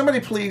can somebody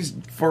please,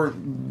 for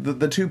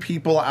the two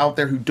people out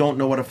there who don't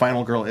know what a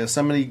final girl is,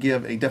 somebody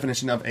give a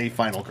definition of a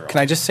final girl? Can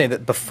I just say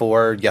that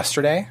before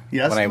yesterday,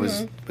 Yes? when I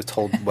was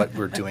told what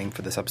we're doing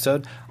for this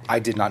episode, I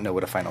did not know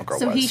what a final girl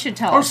So was. he should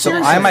tell Oh, us. So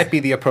seriously? I might be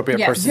the appropriate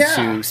Yes. person Yeah.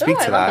 to speak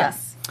Oh, I to love that.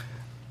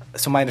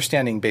 Yes. So my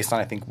understanding, based on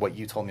I think what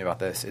you told me about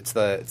this, it's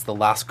the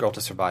last girl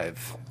to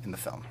survive in the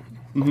film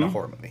in a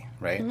horror movie,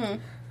 right?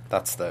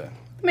 That's the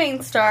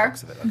Main star.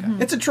 crux of it. Okay.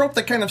 It's a trope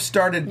that kind of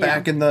started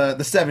back in the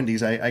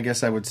 70s, I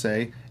guess I would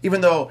say. Even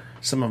though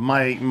some of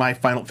my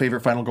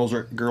favorite final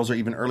girls are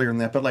even earlier than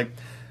that. But like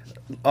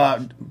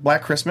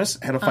Black Christmas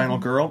had a final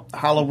girl.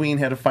 Halloween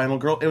had a final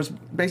girl. It was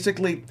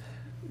basically,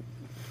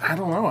 I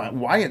don't know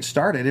why it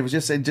started. It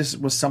just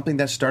was something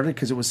that started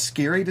because it was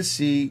scary to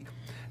see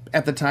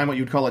at the time what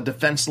you'd call a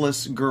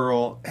defenseless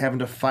girl having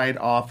to fight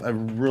off a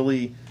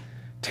really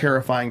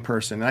terrifying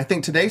person. And I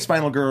think today's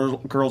final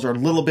girls are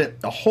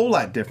a whole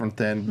lot different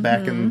than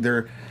back in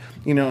their,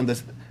 in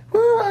this,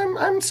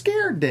 I'm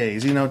scared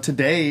days.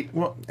 Today,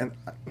 and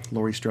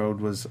Laurie Strode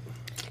was,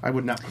 I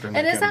would not put her in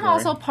And that is that category.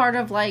 also part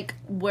of like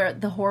where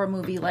the horror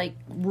movie like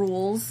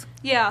rules?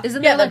 Yeah.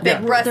 Isn't Yeah, there the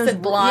big-breasted there's-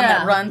 blonde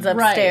that runs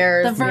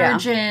upstairs. Right. The Yeah.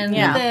 virgin,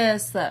 Yeah.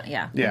 this,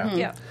 Yeah.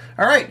 Yeah.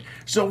 All right.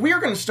 So we are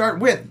going to start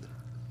with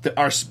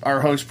our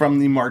host from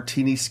the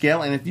Martini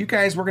Scale. And if you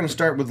guys, we're going to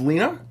start with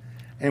Lena.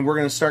 And we're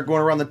going to start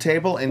going around the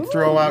table and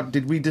throw out,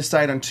 did we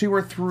decide on 2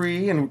 or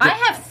 3? And I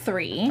have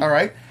 3. All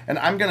right. And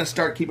I'm going to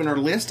start keeping our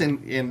list.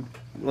 And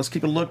let's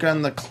keep a look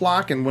on the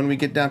clock. And when we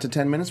get down to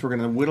 10 minutes, we're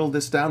going to whittle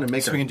this down and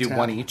make So our we can do 10.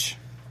 one each,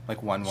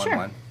 like one.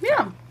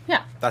 Yeah.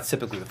 Yeah. That's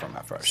typically the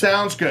format for our show.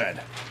 Sounds good.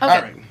 All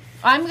Okay. right.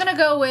 I'm going to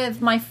go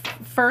with my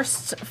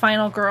first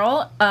final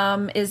girl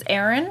is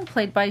Erin,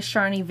 played by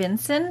Sharni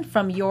Vinson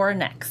from You're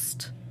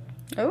Next.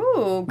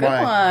 Ooh, good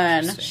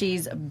Why? one.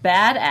 She's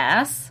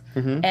badass,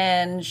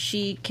 and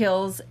she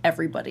kills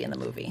everybody in the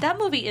movie. That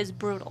movie is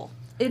brutal.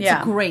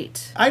 It's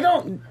great.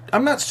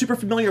 I'm not super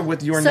familiar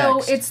with Your So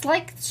Next. it's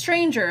like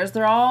strangers.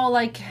 They're all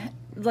like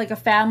a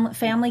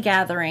family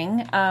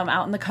gathering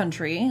out in the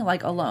country,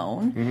 like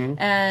alone,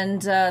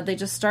 and they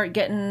just start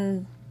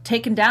getting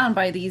taken down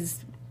by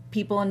these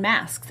people in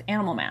masks,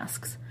 animal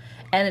masks.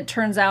 And it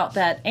turns out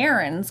that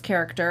Erin's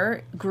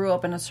character grew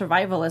up in a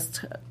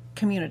survivalist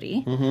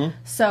community,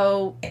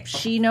 so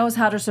she knows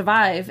how to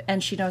survive,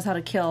 and she knows how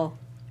to kill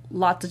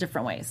lots of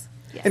different ways.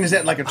 And is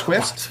that like a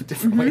twist?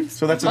 Different ways?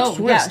 So that's a twist.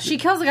 Yeah, she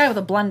kills a guy with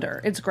a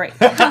blender. It's great.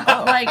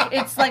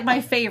 It's like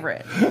my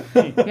favorite.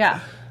 Yeah.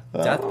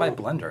 Death by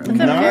Blender. It's a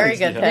very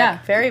good pick. Yeah.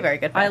 Very, very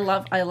good pick. I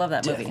love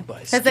that movie.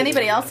 Has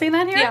anybody else seen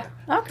that here? Yeah.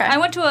 Okay. I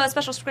went to a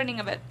special screening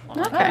of it.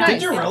 Okay.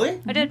 Did you really?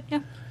 I did,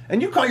 yeah.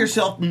 And you call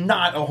yourself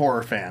not a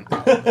horror fan.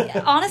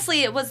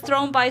 Honestly, it was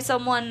thrown by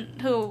someone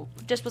who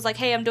just was like,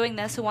 hey, I'm doing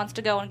this, who wants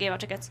to go, and gave out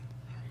tickets.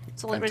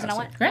 That's the only reason I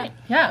went. Great.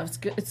 Yeah, it was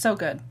good. It's so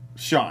good.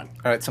 Sean.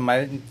 All right, so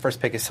my first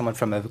pick is someone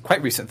from a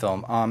quite recent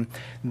film.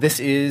 This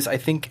is, I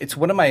think, it's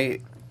one of my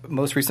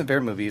most recent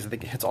favorite movies. I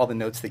think it hits all the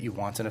notes that you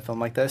want in a film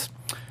like this.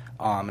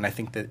 And I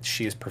think that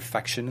she is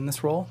perfection in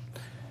this role.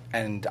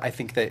 And I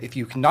think that if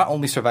you can not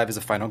only survive as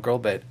a final girl,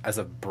 but as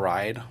a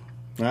bride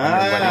on your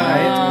wedding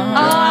night.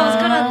 I was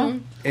gonna...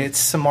 It's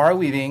Samara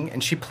Weaving,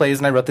 and she plays,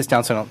 and I wrote this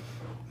down so I don't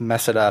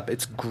mess it up.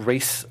 It's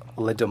Grace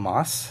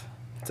Ledesma.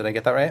 Did I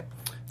get that right?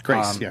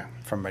 Grace, yeah.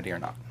 From Ready or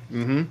Not.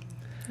 Mm-hmm.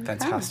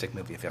 Fantastic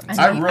movie if you haven't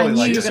I seen it. really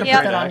like it. You were going to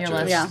put that on your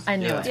list. Yeah. I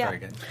knew it. It's very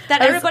good.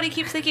 That everybody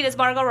keeps thinking is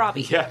Margot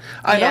Robbie. Yeah.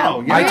 I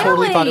know. Yeah. I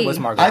totally thought it was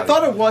Margot. I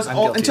thought it was I'm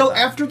guilty until of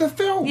that. after the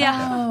film.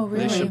 Yeah. Oh, They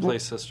really? should play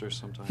sisters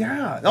sometime.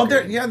 Yeah. Oh,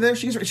 there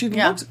she's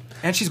looks.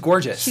 And she's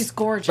gorgeous. She's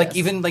gorgeous. Like,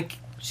 even, like,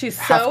 She's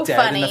half so dead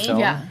funny. in the film.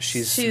 Yeah.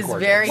 She's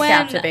gorgeous. very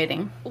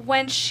captivating.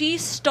 When she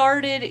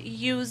started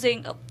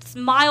using,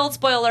 mild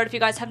spoiler alert if you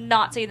guys have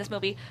not seen this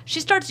movie, she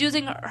starts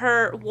using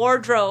her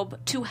wardrobe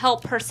to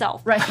help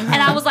herself. Right.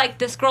 And I was like,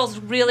 this girl's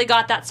really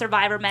got that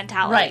survivor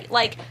mentality. Right.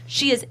 Like,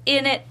 she is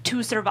in it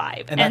to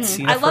survive. And that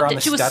scene I of her loved on it.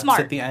 the She was steps smart.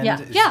 at the end Yeah.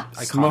 is Yeah.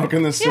 iconic.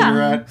 Smoking the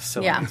cigarette.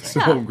 So Yeah.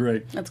 amazing. So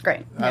great. That's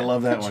great. I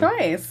love that Good one.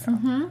 choice.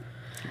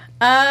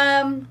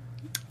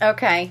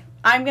 Okay.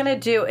 I'm gonna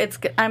do.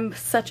 I'm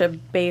such a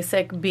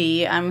basic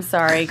B. I'm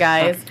sorry,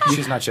 guys.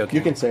 She's not joking.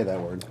 You can say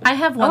that word. I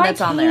have one that's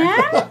on there.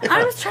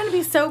 I was trying to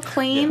be so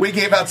clean. We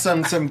gave out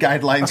some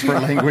guidelines for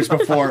language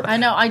before. I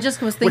know. I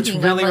just was thinking.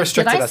 Which really I'm like,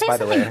 restricted did I us, say by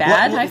the something way.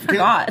 bad? Well, I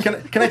forgot.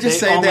 Can I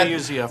just They say only that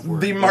use the F word.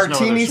 the There's no other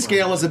martini swear.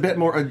 scale is a bit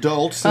more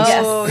adult? Since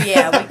Oh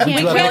yeah, we can't do have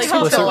an really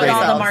explicit control rating.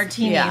 all the ourselves.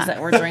 martinis Yeah.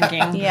 that we're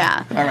drinking.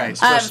 Yeah. All right.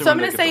 So Especially I'm when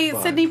going to they say get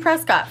the Sidney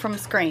Prescott from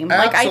Scream.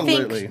 Like, I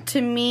Absolutely. think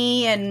to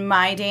me in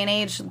my day and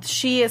age,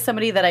 she is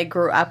somebody that I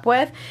grew up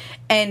with.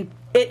 And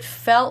it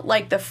felt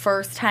like the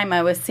first time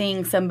I was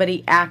seeing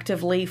somebody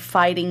actively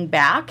fighting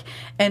back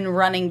and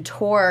running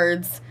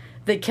towards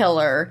the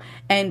killer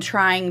and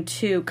trying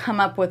to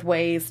come up with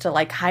ways to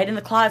like hide in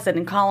the closet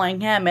and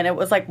calling him. And it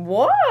was like,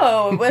 whoa,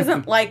 it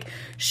wasn't like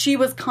she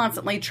was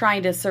constantly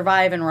trying to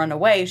survive and run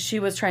away. She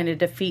was trying to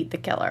defeat the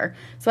killer.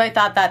 So I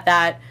thought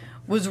that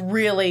was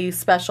really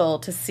special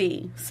to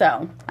see.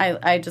 So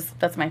I just,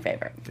 that's my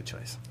favorite. Good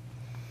choice.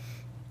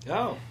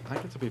 Oh, I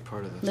get to be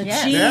part of this. The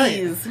Yeah.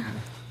 cheese.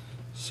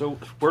 So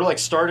we're like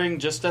starting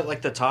just at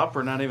like the top.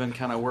 We're not even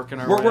kind of working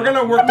our way We're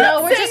gonna up? work that.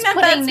 No, we're saying just that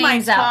putting that's my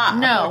names out. top.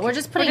 No, we're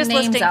just putting just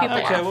names listing out people.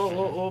 there. Okay,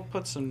 we'll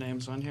put some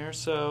names on here.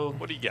 So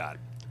What do you got?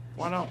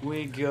 why don't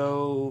we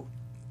go?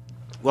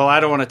 Well,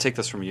 I don't want to take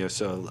this from you,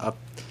 so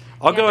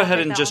I'll go don't ahead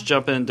take and that just one.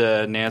 jump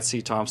into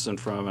Nancy Thompson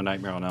from A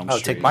Nightmare on Elm Oh,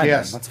 Street. take mine.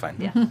 Yes. Then. That's fine.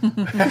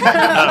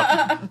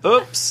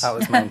 Oops. That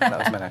was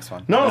my next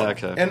one. No.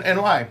 Okay.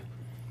 And why?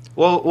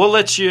 Well, we'll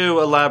let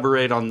you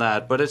elaborate on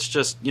that, but it's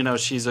just,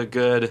 she's a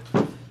good...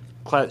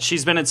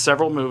 She's been in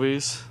several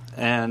movies,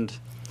 and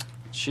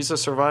she's a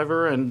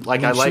survivor, and I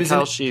I like was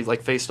how in- she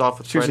faced off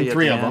with She was in Freddy at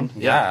 3 the of end.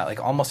 them. Yeah, like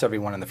almost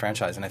everyone in the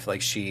franchise, and I feel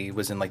like she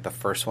was in like the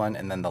first one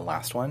and then the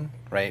last one,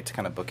 right, to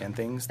kind of bookend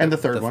things. And the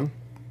third one.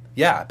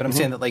 Yeah, but I'm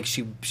saying that like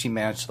she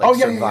managed to like Oh,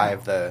 yeah, yeah,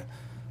 survive the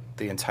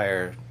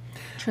entire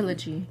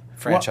Trilogy.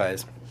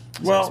 franchise.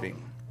 so to well- speak.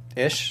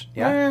 Ish,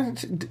 yeah.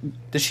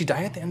 Did she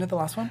die at the end of the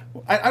last one?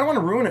 I don't want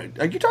to ruin it.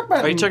 Are you talking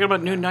about? Are you talking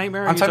about New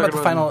Nightmare? or I'm are you talking about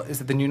the final. Is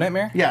it the New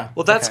Nightmare? Yeah.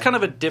 Well, that's Okay. kind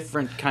of a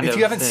different kind of If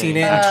you haven't thing. seen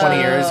it in 20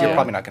 years, you're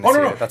probably not going to Oh see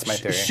no, no. it. That's my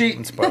theory. She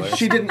And spoilers.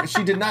 She didn't.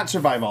 She did not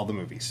survive all the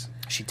movies.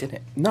 She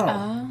didn't. No.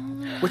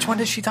 Which one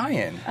did she die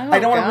in? I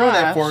don't want to ruin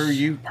that gosh. for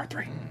you. Part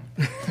 3.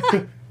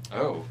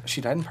 Oh.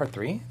 She died in part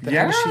 3? Then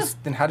Yeah.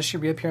 how does she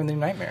reappear in the New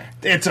Nightmare?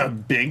 It's a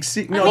big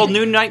secret. No, Well,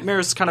 New Nightmare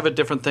is kind of a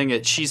different thing.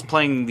 She's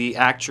playing the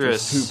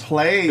actress Who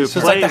plays. So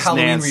it's like the plays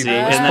Halloween Nancy, reboot. We're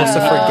and supposed to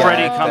then forget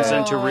Freddy comes that-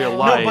 into real No,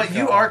 life. but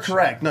you are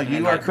correct. No, you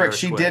In a are correct.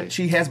 She nightmarish way. did.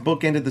 She has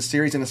bookended the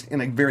series in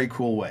a very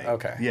cool way.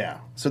 Okay. Yeah.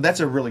 So that's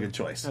a really good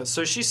choice.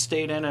 So she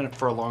stayed in it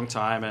for a long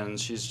time, and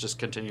she's just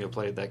continued to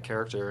play that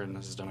character and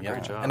has done a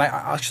great job. And I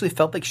actually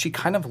felt like she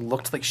kind of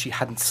looked like she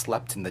hadn't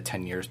slept in the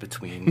 10 years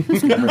between. So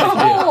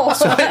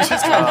it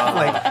just kind of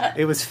like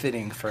it was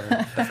fitting for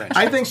the franchise.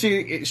 I think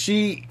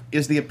she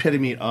is the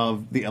epitome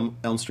of the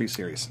Elm Street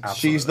series.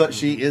 Absolutely.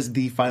 She is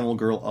the final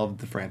girl of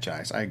the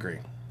franchise. I agree.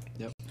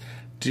 Yep.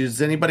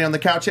 Does anybody on the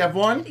couch have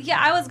one? Yeah,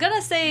 I was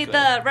gonna say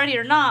the Ready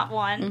or Not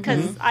one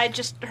because I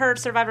just heard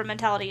Survivor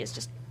Mentality is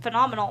just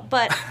phenomenal,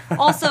 but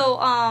also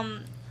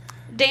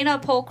Dana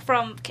Polk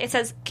from it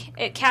says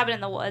Cabin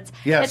in the Woods.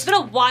 Yes. It's been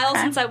a while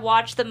since I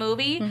watched the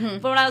movie,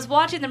 but when I was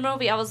watching the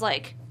movie, I was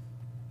like,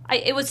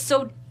 it was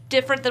so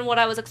different than what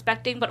I was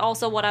expecting, but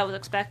also what I was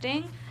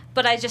expecting.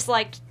 But I just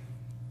liked,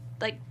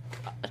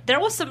 there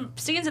was some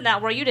scenes in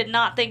that where you did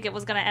not think it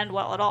was going to end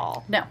well at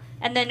all. No.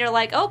 And then you're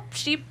like, oh,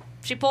 she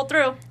pulled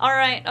through. All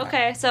right,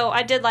 okay. So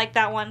I did like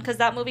that one because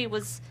that movie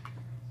was,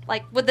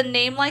 like, with the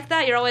name like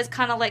that, you're always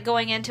kind of, like,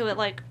 going into it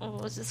like, oh,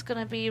 is this going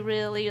to be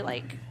really,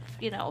 like,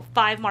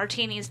 5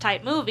 martinis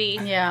type movie?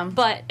 Yeah.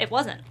 But it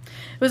wasn't.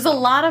 It was a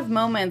lot of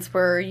moments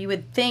where you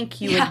would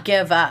think you would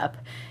give up.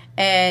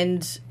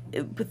 And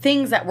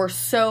things that were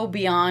so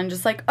beyond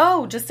just like,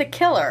 oh, just a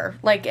killer.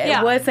 Like,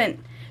 it wasn't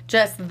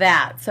just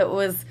that. So it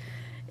was...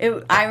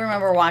 I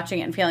remember watching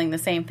it and feeling the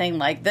same thing.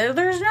 Like, there's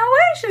no way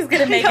she's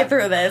going to make it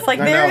through this. Like,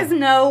 there is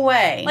no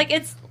way. Like,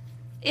 it's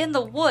in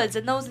the woods,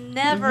 and those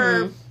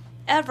never,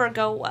 ever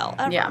go well,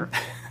 ever. Yeah.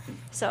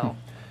 So,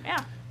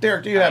 yeah.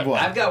 Derek, do you have one?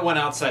 I've got one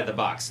outside the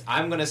box.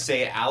 I'm going to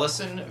say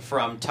Allison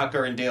from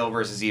Tucker and Dale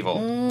versus Evil.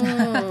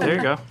 There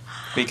you go.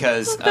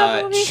 Because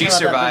she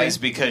survives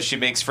because she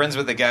makes friends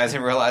with the guys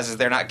and realizes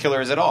they're not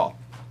killers at all.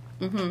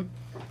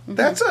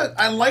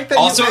 I like that.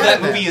 Also,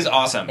 that movie is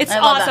awesome. It's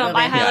awesome.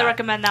 I highly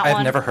recommend that one.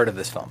 I've never heard of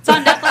this film. It's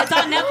on Netflix.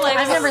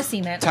 I've never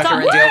seen it.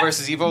 Tucker and Dale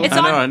versus Evil. It's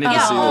on, I need to see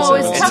this. Oh,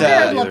 it's Tucker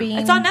Labine.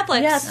 It's on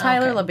Netflix. Yes,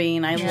 Tyler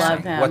Labine. I love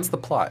him. What's the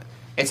plot?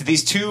 It's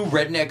these two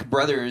redneck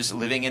brothers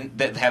living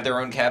that have their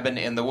own cabin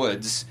in the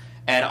woods,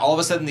 and all of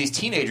a sudden these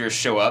teenagers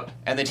show up,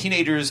 and the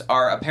teenagers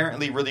are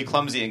apparently really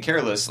clumsy and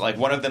careless. Like,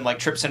 one of them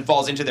trips and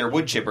falls into their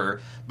wood chipper,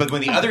 but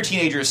when the other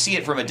teenagers see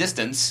it from a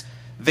distance,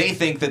 they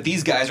think that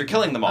these guys are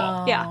killing them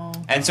all. Yeah.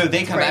 And so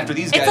they come after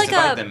these guys it's like to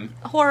fight them.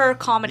 Horror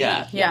comedy.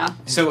 Yeah.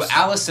 So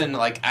Allison,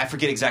 I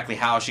forget exactly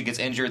how she gets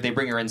injured. They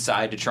bring her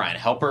inside to try and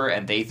help her,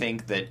 and they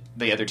think that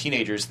the other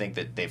teenagers think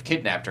that they've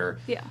kidnapped her.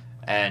 Yeah.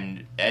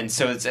 And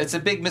so it's a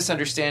big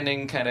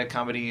misunderstanding kind of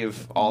comedy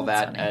of all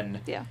that, and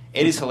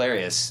it is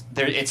hilarious.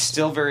 It's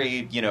still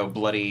very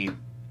bloody,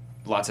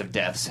 lots of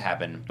deaths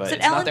happen, but Is it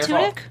it's Alan not their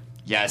Tudyk? fault.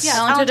 Yes. Yeah,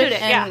 Alan Tudyk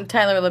and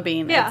Tyler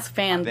Labine. Yeah. It's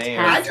fantastic.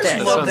 I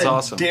just love that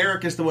awesome.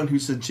 Derek is the one who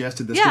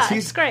suggested this. Yeah,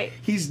 he's it's great.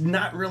 He's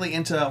not really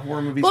into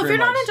horror movies. Well, if very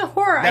you're not much. into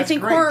horror, I That's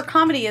think great. horror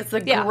comedy is the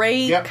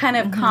great kind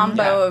of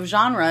combo Yeah. of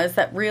genres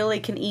that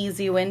really can ease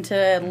you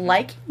into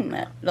liking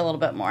it a little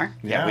bit more.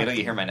 Yeah, wait till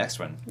you hear my next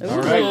one. All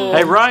right.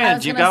 Hey, Ryan,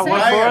 do you got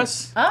one for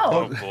us?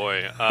 Oh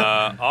boy!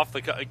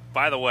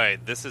 By the way,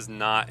 this is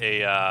not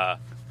a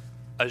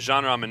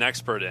genre I'm an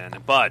expert in,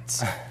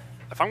 but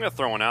if I'm going to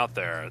throw one out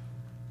there,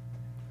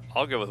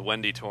 I'll go with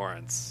Wendy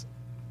Torrance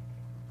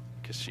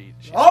because she's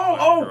the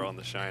girl in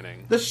The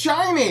Shining. The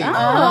Shining. Oh.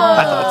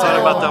 I thought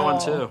about that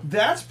one too.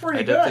 That's pretty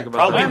I did good. think about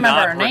Probably I remember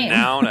not her name.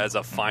 renowned as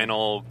a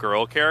final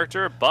girl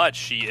character, but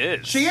she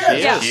is. She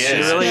is. Yeah. She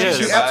really is.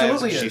 She survives.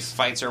 absolutely She is.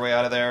 fights her way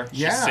out of there.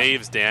 She Yeah.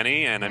 saves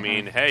Danny, and I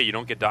mean, hey, you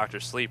don't get Dr.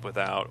 Sleep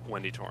without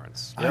Wendy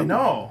Torrance. I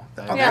know.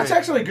 That's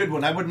actually a good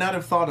one. I would not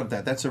have thought of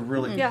that. That's a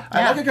really... Yeah.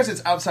 I like it because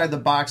it's outside the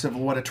box of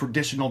what a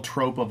traditional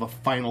trope of a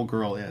final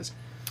girl is.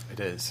 It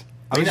is.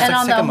 And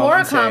on the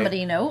horror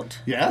comedy note,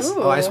 Yes?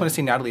 Oh, I just want to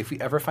say, Natalie, if we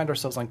ever find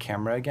ourselves on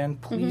camera again,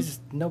 please,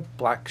 no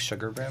black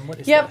sugar brim. What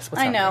is Yep, this? What's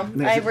I know.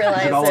 happening? I Is it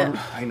realized all it. over?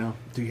 I know.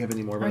 Do you have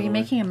any more? are you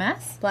making a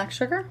mess? Black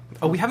sugar?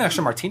 Oh, we have an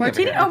extra martini.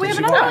 Martini? Over here. Oh, we have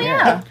you another want? one.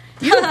 Yeah.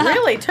 You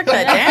really took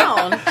that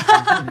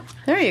down.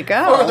 There you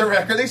go. For the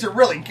record, these are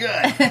really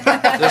good.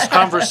 This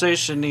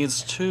conversation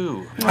needs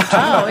two.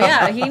 Oh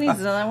yeah, he needs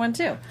another one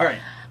too. All right.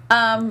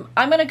 I'm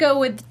gonna go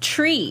with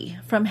Tree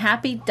from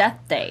Happy Death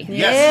Day.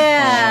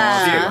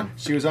 Yes. Yeah.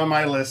 She was on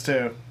my list,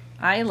 too.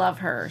 I love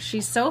her.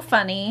 She's so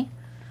funny.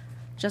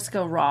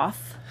 Jessica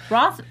Roth.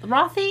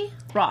 Rothy?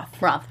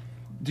 Roth.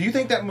 Do you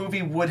think that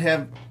movie would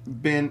have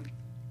been...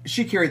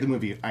 She carried the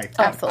movie, I think.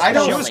 Absolutely. I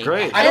don't, She was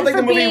great. I don't And think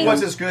the for movie being-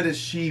 was as good as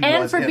she was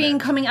And for in being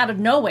it. coming out of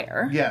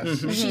nowhere.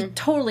 Yes. She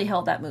totally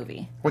held that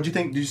movie. What'd you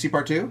think? Did you see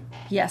part 2?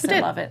 Yes, I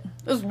did. love it.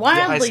 It was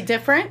wildly Yeah,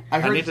 different. I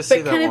heard... I need to see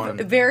But that kind one.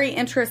 of very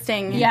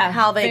interesting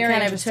how they very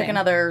kind of interesting. took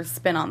another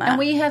spin on that. And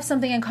we have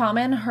something in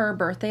common. Her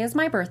birthday is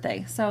my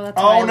birthday. So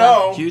that's Oh, why I no.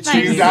 love- You Do two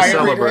you need to die every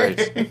celebrate.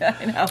 day?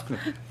 I know.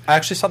 I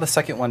actually saw the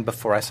second one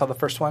before I saw the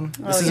first one.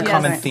 This is a yes.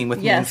 common theme with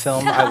me in Yes.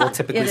 film. I will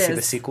typically It see the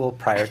is. sequel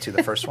prior to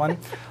the first one.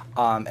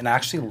 And I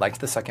actually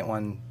liked the second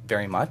one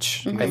very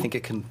much. I think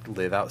it can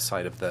live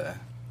outside of the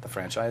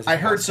franchise. I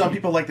heard some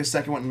people like the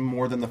second one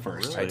more than the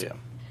first. I do.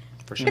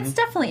 For sure. It's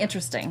definitely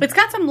interesting. It's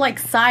got some like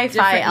sci-fi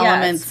Different, yeah,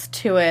 elements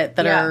to it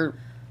that yeah. are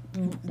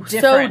so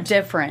Different.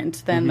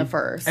 different than the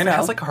first. And it so-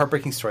 has like a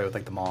heartbreaking story with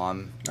like the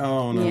mom.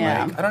 Oh, no.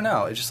 Yeah. Like, I don't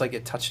know. It just like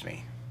it touched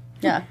me.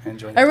 Yeah. I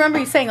enjoyed it. I remember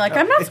you saying, like,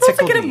 I'm not It supposed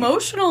to tickled get me.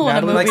 emotional in a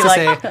Natalie movie likes to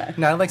like say, that.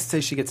 Natalie likes to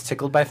say she gets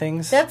tickled by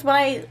things. That's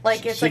why,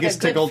 like, it's She like gets a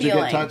good tickled to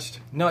feeling. get touched?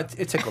 No, it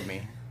tickled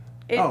me.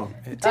 It- Oh.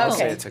 It did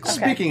say Okay. it tickled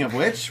me. Speaking of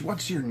which,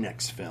 what's your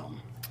next film?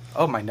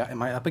 Oh,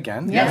 am I up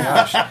again?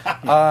 Yeah. Oh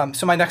my gosh.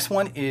 So my next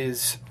one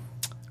is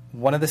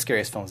one of the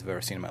scariest films I've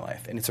ever seen in my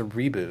life. And it's a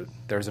reboot.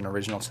 There's an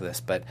original to this,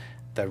 but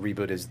the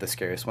reboot is the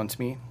scariest one to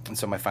me. And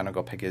so my final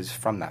girl pick is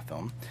from that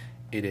film.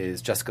 It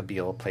is Jessica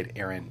Biel, played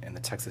Erin in the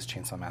Texas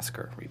Chainsaw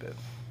Massacre reboot.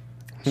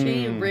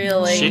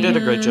 She did a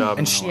great job.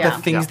 And the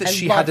things that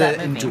she had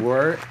to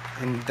endure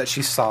and that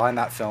she saw in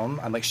that film,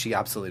 I'm like, she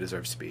absolutely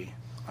deserves to be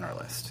on our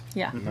list.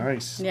 Yeah.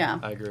 Nice. Yeah.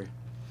 I agree.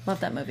 Love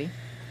that movie.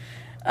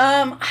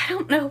 I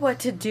don't know what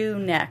to do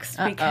next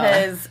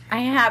because I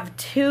have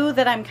two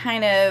that I'm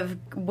kind of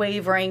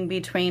wavering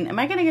between. Am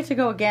I going to get to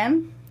go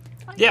again?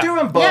 Yeah. Do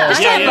them both. Yeah,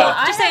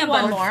 I just have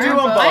one more. Do them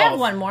both. I have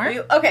one more.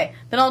 Okay,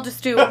 then I'll do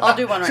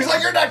one right She's now.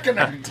 like, you're not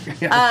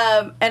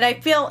gonna. And I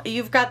feel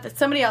you've got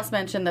somebody else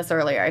mentioned this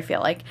earlier. I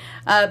feel like,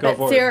 but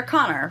for Sarah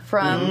Connor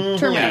from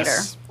Terminator.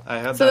 Yes. I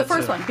had So that the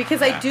first too. one,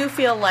 because I do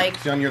feel like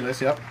It's on your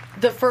list, yep.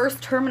 the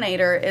first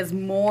Terminator is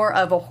more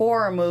of a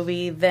horror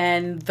movie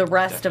than the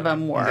rest of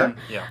them were.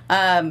 Yeah.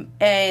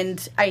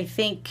 And I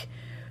think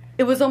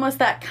it was almost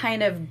that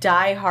kind of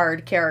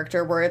die-hard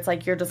character where it's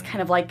like you're just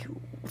kind of like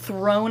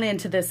thrown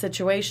into this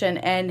situation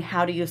and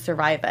how do you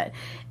survive it?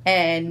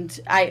 And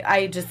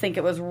I just think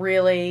it was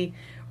really,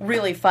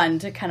 really fun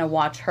to kind of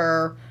watch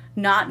her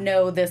not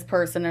know this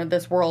person or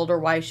this world or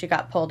why she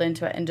got pulled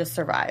into it and just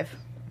survive.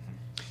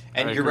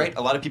 And you're right,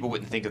 a lot of people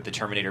wouldn't think of the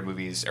Terminator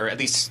movies, or at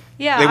least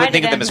Yeah, they I wouldn't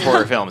think of them as didn't.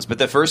 horror films. But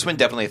the first one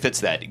definitely fits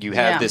that. You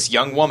have this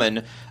young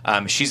woman,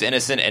 she's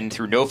innocent, and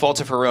through no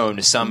fault of her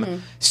own,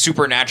 some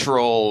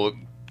supernatural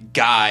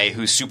guy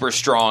who's super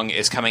strong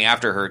is coming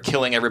after her,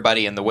 killing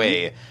everybody in the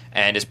way,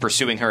 and is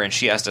pursuing her, and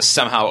she has to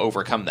somehow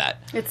overcome that.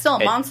 It's still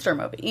a monster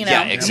movie, you know?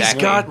 Yeah,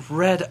 exactly. He's got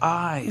red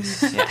eyes.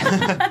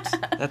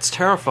 That's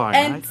terrifying.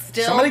 And right?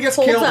 still Somebody gets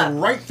holds killed up.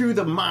 right through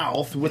the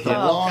mouth with a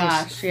long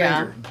gosh,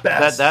 yeah. finger.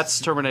 Best.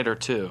 That's Terminator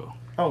 2.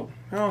 Oh,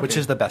 okay. Which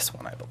is the best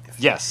one, I believe.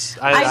 Yes,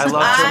 I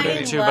love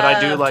Terminator 2, but I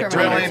do like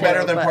Terminator Really Terminator 2.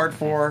 better than but- part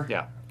 4?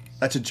 Yeah.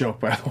 That's a joke,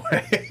 by the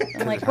way.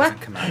 I'm like, what?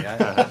 Come out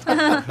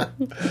yet.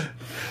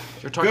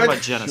 You're talking about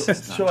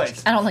Genesis.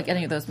 choice. I don't like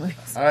any of those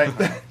movies. All right.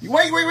 Wait. You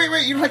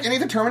don't like any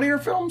of the Terminator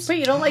films? Wait,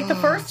 you don't like the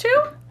first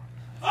two?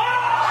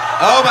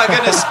 Oh my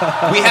goodness,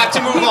 we have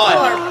to move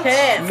on.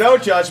 Pissed. No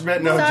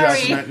judgment, no Sorry.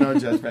 judgment, no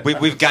judgment.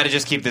 We've got to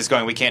just keep this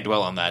going. We can't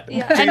dwell on that.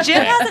 Yeah. And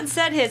Jim hasn't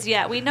said his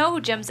yet. We know who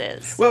Jim's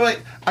is. Wait.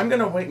 I'm going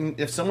to wait, and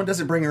if someone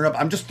doesn't bring her up,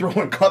 I'm just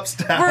throwing cups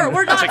down.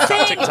 We're not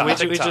saying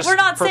We just we're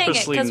not saying it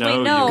purposely because we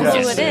know know you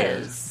who guys. it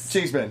is.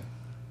 Cheeseman.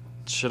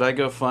 Should I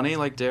go funny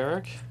like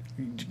Derek?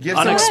 Get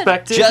some-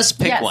 Unexpected. Just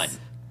pick Yes. one.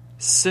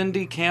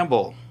 Cindy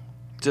Campbell.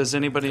 Does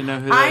anybody know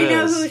who that I is?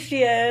 know who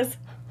she is.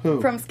 Who?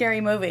 From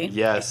Scary Movie.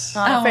 Yes.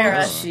 Anna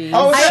Faris. Oh, She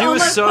yeah. was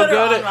almost so put her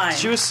good. on mine.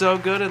 She was so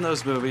good in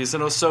those movies, and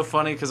it was so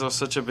funny because I was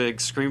such a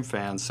big Scream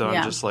fan. So Yeah.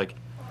 I'm just like,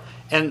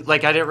 and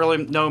like I didn't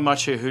really know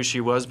much of who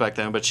she was back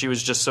then, but she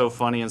was just so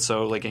funny and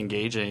so like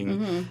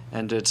engaging,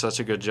 and did such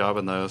a good job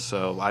in those.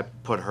 So I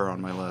put her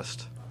on my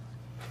list.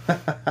 Good.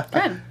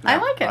 I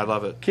like it. I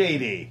love it.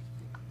 Katie.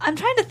 I'm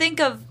trying to think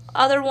of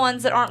other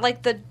ones that aren't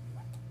like the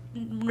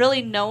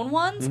really known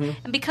ones,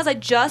 and because I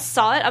just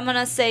saw it, I'm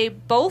gonna say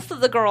both of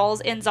the girls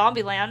in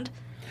Zombieland.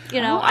 You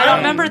know, I don't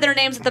remember their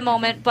names at the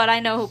moment, but I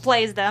know who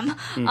plays them.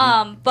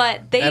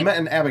 But they, Emma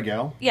and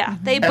Abigail. yeah,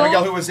 they Abigail,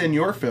 both who was in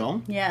your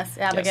film. Yes,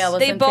 Abigail was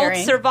they in both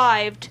Fury.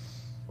 survived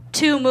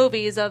 2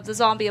 movies of the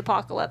zombie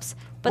apocalypse.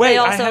 But Wait, they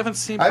also I haven't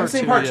seen I haven't part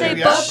seen 2 part yet. they two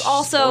yet. both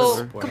also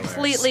Spoiler.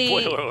 completely.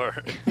 Spoiler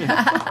alert.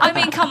 I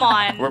mean, come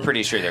on. We're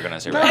pretty sure they're going to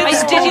survive. I mean,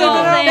 It's did you all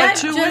only been out think?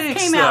 for 2 just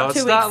weeks, came out though. 2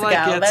 It's weeks not ago.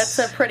 like it's-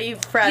 That's a pretty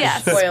fresh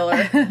Yes.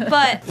 spoiler.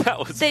 But That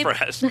was they,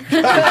 fresh.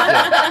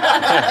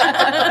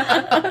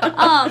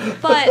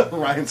 but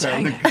Ryan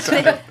sounded Don't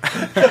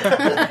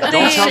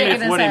tell me shaking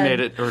if his Woody head. made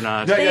it or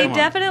not. Yeah, they Come on.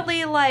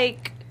 definitely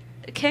like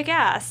kick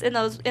ass in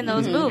those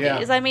movies.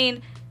 yeah. I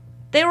mean,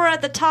 they were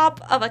at the top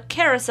of a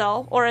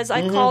carousel, or as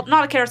I call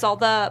not a carousel.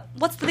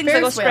 What's the things that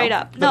go Ferris wheel. straight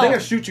up? The No, thing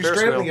that shoots you Ferris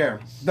straight up in wheel. the air.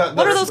 The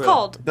what are those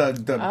called? The It's,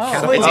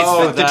 catapult.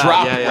 Oh, the that,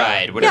 drop yeah, yeah.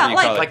 ride, whatever Yeah, you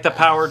like- call it. Like the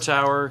power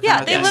tower. Yeah,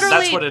 kinda they thing. literally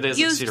That's what it is at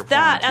used Cedar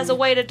that Point. as a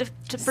way to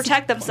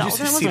protect themselves.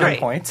 And it was Cedar great.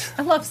 Point.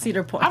 I love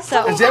Cedar Point.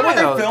 So Is that where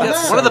they Wow, filmed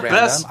that's that? one of the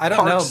Random. best I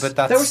don't know, parts. but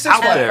that's That was Six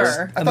out Flags.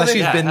 there. I thought unless they-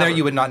 you've been there, ever.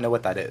 you would not know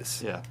what that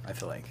is. Yeah. I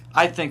feel like.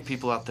 I think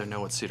people out there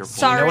know what Cedar Point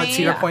Sorry, know what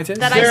Cedar Point is?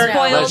 that Derek,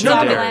 I spoiled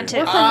legendary. Zombieland too.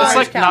 We're from I- It's Orange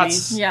like County.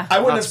 nuts. Yeah. I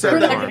wouldn't Not have said We're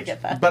that, not gonna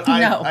get that. but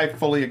No. I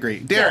fully agree.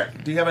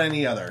 Derek, do you have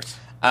any others?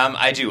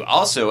 I do.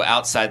 Also,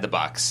 outside the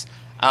box.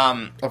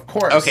 Of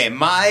course. Okay,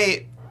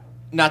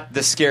 not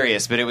the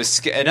scariest, but it was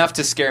enough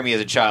to scare me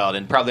as a child,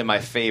 and probably my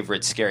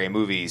favorite scary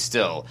movie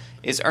still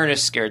is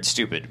Ernest Scared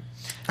Stupid.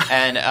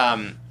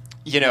 And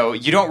you know,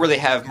 you don't really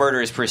have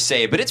murders per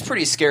se, but it's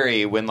pretty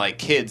scary when like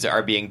kids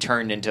are being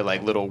turned into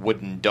like little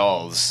wooden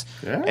dolls.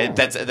 Yeah. And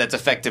that's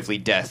effectively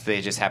death. They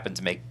just happen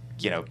to make,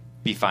 you know,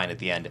 be fine at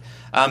the end.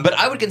 But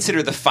I would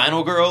consider the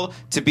final girl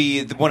to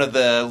be one of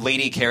the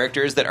lady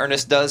characters that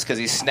Ernest does, because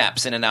he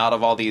snaps in and out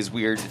of all these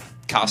weird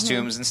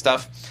costumes and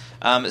stuff.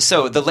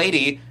 So the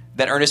lady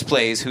that Ernest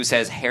plays, who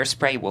says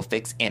hairspray will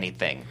fix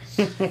anything.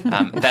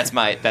 That's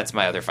my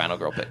other final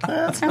girl pick.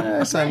 That's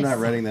nice. I'm not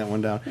writing that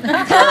one down. Oh,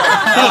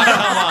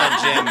 come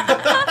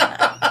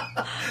on,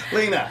 Jim.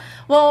 Lena.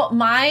 Well,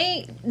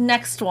 my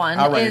next one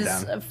I'll write it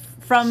is down.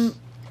 from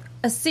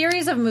a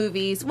series of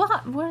movies. Well,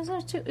 what is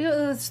that?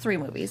 It's 3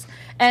 movies,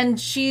 and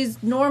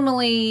she's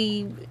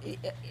normally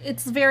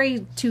it's very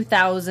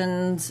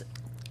 2000s.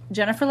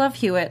 Jennifer Love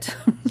Hewitt.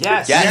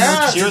 Yes,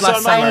 Yes. she was Last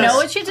on my summer. I know list.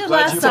 what she did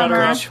Glad last you brought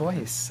her summer. up.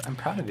 Choice. I'm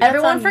proud of you.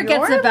 Everyone on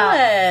forgets your about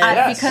list.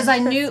 Yes. because I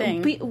knew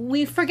Interesting.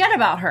 we forget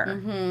about her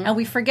and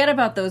we forget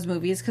about those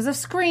movies because of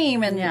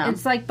Scream and Yeah.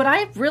 it's like, but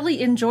I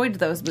really enjoyed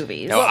those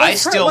movies. No, I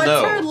still what's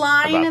know her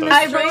line about in the those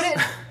I movies. wrote it.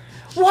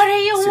 What are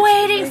you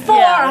waiting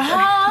for,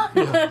 huh?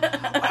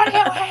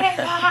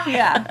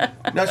 Yeah,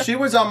 Now, she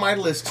was on my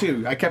list,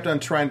 too. I kept on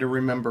trying to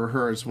remember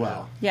her as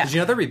well. yeah. Did you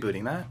know they're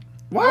rebooting that?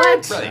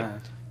 What? Really?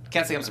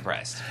 Can't say I'm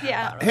surprised.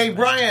 Yeah. Hey,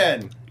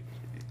 Brian.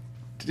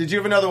 Did you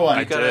have another one?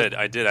 I did.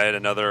 I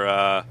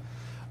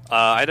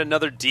had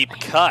another deep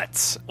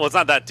cut. Well, it's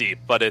not that deep,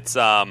 but it's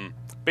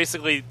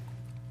basically.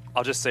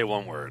 I'll just say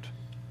one word.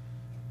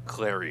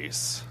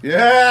 Clarice. Yeah.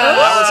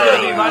 That was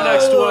going to be my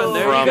next one.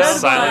 There From you go.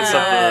 Silence of the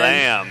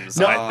Lambs.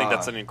 No. I think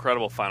that's an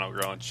incredible final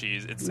girl, and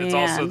it's also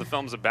Man. the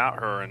film's about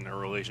her and her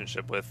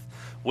relationship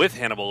with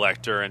Hannibal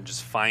Lecter and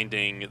just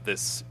finding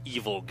this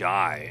evil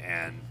guy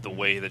and the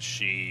way that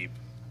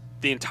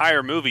the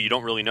entire movie, you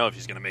don't really know if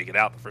she's going to make it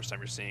out the first time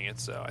you're seeing it.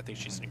 So I think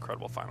she's an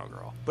incredible final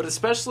girl. But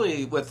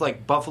especially with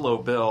like Buffalo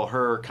Bill,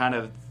 her kind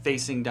of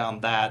facing down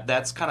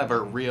that's kind of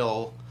her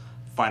real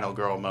final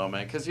girl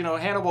moment. Because,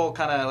 Hannibal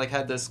kind of like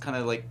had this kind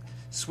of like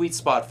sweet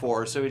spot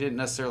for her, so he didn't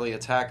necessarily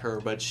attack her,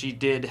 but she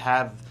did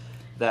have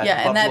that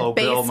in that Buffalo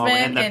Bill moment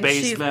in the basement, and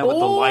she's- basement with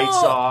the lights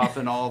Ooh. off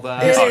and all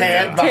that. His Oh,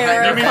 hand yeah.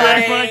 behind Give me back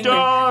my Terrifying.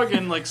 dog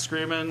and like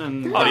screaming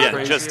and Oh yeah,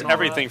 crazy just and all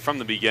everything that. from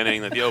the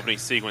beginning, like the opening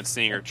sequence,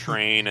 seeing her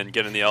train and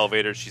get in the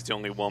elevator. She's the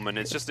only woman.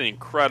 It's just an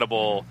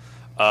incredible,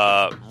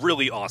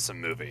 really awesome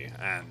movie,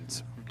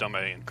 and done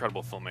by an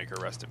incredible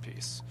filmmaker. Rest in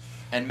peace.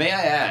 And may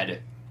I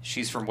add,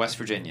 she's from West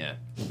Virginia.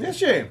 Is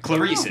she?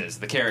 Clarice is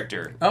the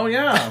character. Oh,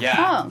 yeah.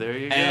 Yeah. Oh. There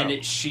you go.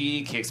 And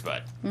she kicks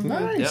butt.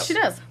 Nice. Yep. She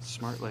does.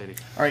 Smart lady.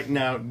 All right,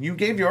 now, you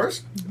gave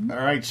yours. All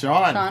right,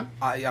 Sean. Sean.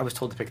 I was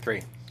told to pick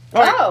 3.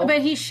 All right. Oh.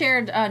 But he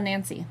shared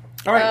Nancy.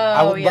 All right.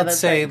 I would yeah, let's that's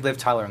say right. Liv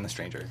Tyler and the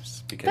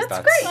Strangers because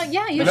That's Oh,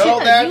 yeah, you No,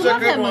 should. that's You a love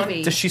good that one.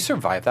 movie. Does she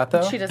survive that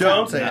though? She does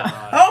Don't not. say it.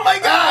 Oh, my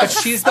gosh.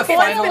 She's the Okay,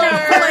 it's final. been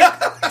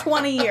out for like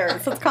 20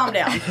 years. Let's calm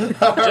down. All Just right,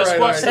 watch all right. the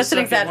That's an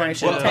second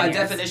exaggeration. one. Well, 10 by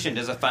years. definition,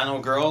 does a final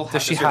girl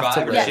have she to have to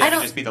survive, or live? should Yeah, I she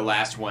don't- just be the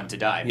last one to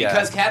die? Yeah.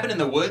 Because Cabin in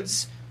the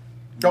Woods,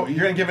 Oh,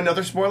 you're going to give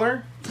another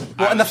spoiler?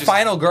 Well, and the just-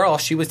 final girl,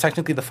 she was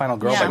technically the final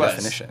girl Yeah. by She was.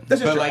 definition. This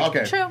is But, true. like,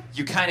 Okay. True.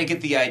 you kind of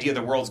get the idea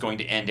the world's going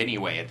to end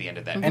anyway at the end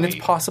of that movie. And it's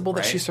possible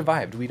that she right?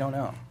 survived. We don't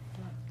know.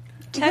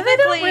 They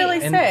don't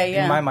really In, say,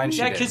 yeah. in my mind, she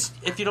Yeah, did. because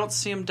if you don't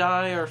see him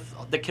die, or if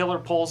the killer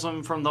pulls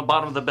him from the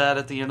bottom of the bed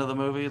at the end of the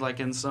movie, like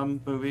in some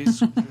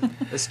movies,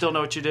 they still know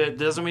what you did.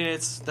 Doesn't mean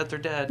it's that they're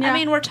dead. I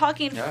mean, we're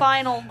talking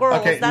final girls.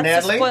 Okay, That's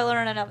Natalie? a spoiler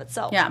in and of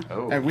itself. Yeah.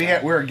 Oh, And okay.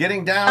 we're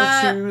getting down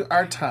to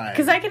our time.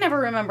 Because I can never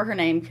remember her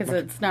name because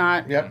it's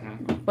not Yep.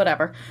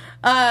 whatever.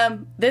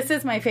 This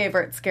is my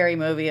favorite scary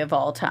movie of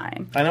all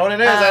time. I know what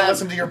it is. I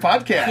listened to your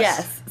podcast.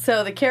 Yes.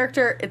 So the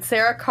character, it's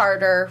Sarah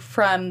Carter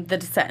from The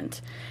Descent.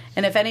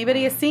 And if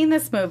anybody has seen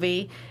this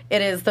movie,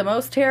 it is the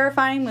most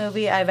terrifying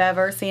movie I've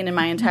ever seen in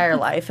my entire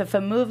life. If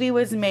a movie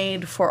was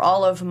made for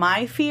all of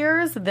my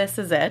fears, this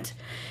is it.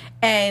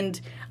 And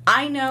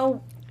I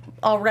know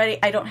already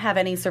I don't have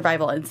any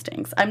survival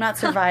instincts. I'm not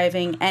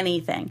surviving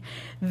anything.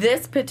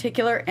 This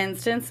particular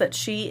instance that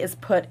she is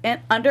put in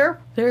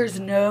under, there's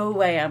no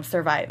way I'm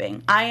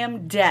surviving. I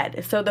am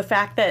dead. So the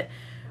fact that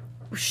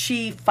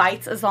she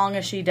fights as long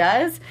as she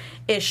does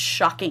is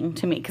shocking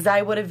to me because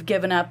I would have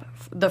given up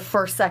the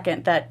first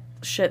second that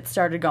shit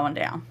started going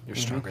down. You're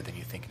stronger than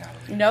you think,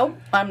 Natalie. Nope,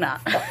 I'm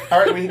not. All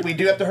right, we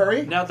do have to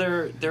hurry. Now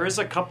there is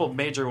a couple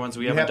major ones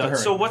we have haven't to done.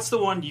 hurry. So what's the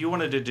one you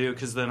wanted to do?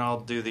 Because then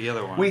I'll do the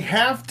other one. We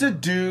have to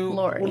do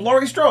Laurie.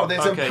 Laurie Strode. It's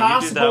Okay, you do that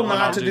impossible one, not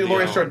I'll to do do the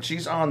Laurie other Strode. one.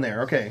 She's on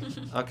there. Okay.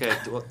 Okay,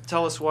 well,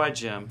 tell us why,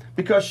 Jim.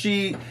 Because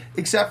she,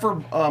 except for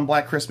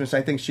Black Christmas,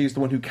 I think she's the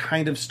one who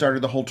kind of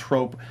started the whole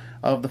trope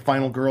of the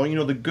final girl. You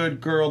know, the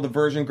good girl, the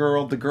virgin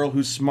girl, the girl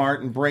who's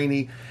smart and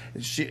brainy.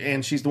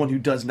 She's the one who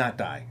does not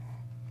die.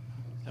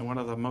 And one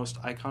of the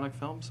most iconic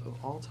films of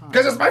all time.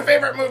 Because it's my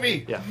favorite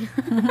movie. Yeah.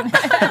 Really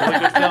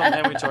good film,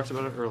 and we talked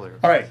about it earlier.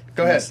 All right,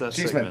 go ahead. Missed that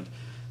Cheeseman. segment.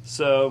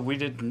 So we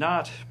did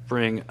not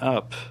bring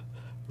up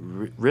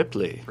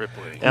Ripley.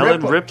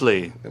 Ellen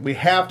Ripley. We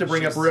have to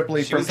bring up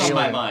Ripley She from was on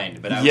my Alien.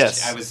 mind, but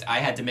I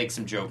had to make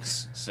some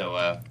jokes. So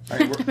All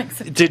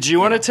right, Did you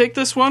want to take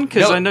this one?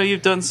 Because No. I know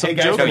you've done some hey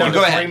guys, jokes. we're down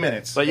go to ahead. 3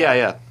 minutes. But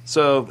yeah.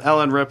 So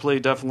Ellen Ripley,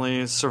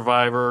 definitely a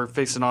survivor,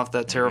 facing off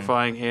that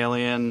terrifying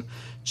alien.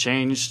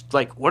 Changed,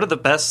 like, one of the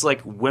best,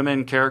 like,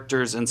 women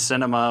characters in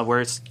cinema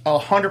where it's,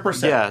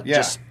 100%. yeah, Yeah.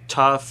 just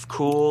tough,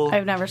 cool.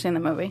 I've never seen the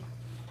movie.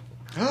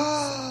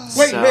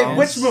 Wait,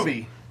 which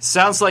movie?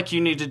 Sounds like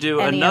you need to do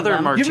Any of another them.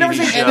 You've martini never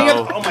seen show. any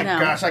of Oh my No.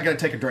 gosh, I gotta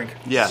take a drink.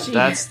 Yeah,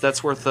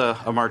 that's worth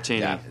a martini.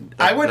 Yeah.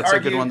 That- I would that's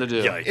argue a good one to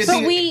do. Yikes. It'd But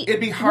be, we it'd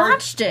be hard.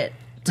 watched it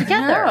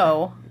together.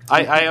 No.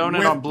 I own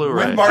it on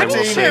Bluray. with Martini.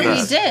 I'm sure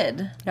he did.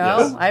 No,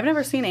 Yes. I've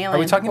never seen Alien. Are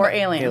we talking or about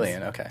Aliens.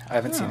 Alien? Okay, I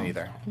haven't seen it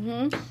either.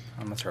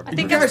 I'm not sure. I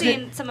think You I've guys seen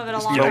did- some of it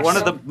along. But one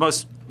of the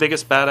most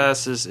biggest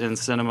badasses in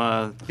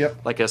cinema, Yep.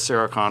 like a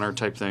Sarah Connor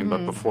type thing,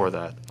 but before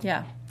that.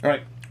 Yeah. All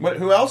right.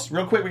 Who else?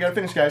 Real quick, we got to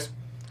finish, guys.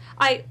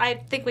 I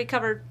think we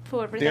covered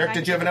everything. Derek,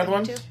 did you have another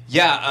one?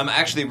 Yeah,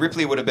 actually,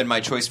 Ripley would have been my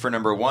choice for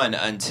number one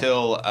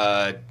until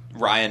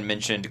Ryan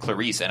mentioned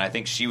Clarice, and I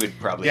think she would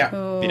probably Yeah.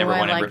 be number Ooh, I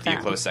one and like Ripley a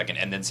that. close second,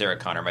 and then Sarah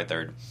Connor my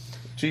third.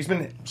 She's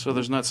been. So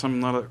there's not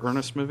an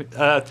Ernest movie?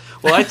 Well,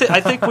 I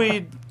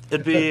think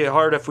it'd be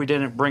hard if we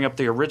didn't bring up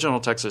the original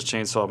Texas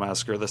Chainsaw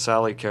Massacre, the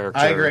Sally character.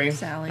 I agree.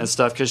 Sally. And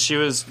stuff, because she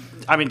was,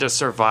 to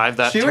survive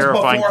that She was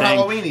terrifying before thing,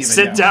 Halloween even,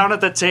 sit yeah. down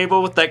at the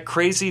table with that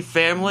crazy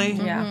family.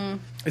 Yeah.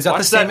 Is that Watch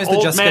the same as the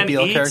old Jessica man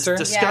Biel eats, character?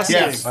 Disgusting.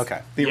 Yes. Okay.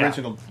 The Yeah.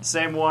 original.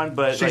 Same one,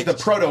 but She's the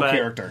proto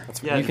character.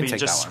 Yeah, You to can be take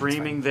just that one, it's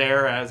screaming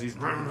there as he's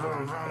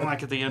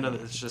like at the end of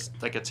it. It's just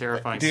like a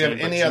terrifying Do you scene. have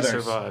but any she others?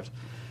 survived.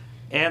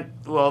 And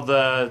well,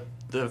 the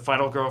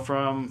final girl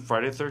from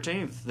Friday the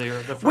 13th. The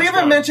first We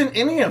haven't one. mentioned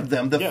any of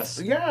them. Yes.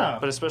 Yeah.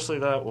 But especially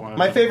that one.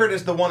 My favorite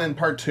is the one in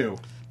part 2.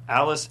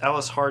 Alice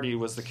Hardy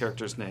was the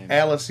character's name.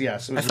 Alice,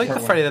 yes. It I was feel like part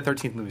the one. Friday the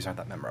 13th movies aren't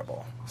that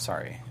memorable.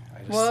 Sorry. I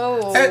just,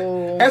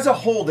 Whoa. As a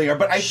whole, they are,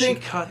 but I She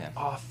think. cut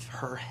off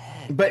her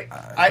head. But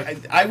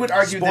I would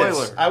argue this.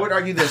 Spoiler. I would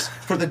argue this.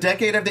 For the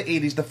decade of the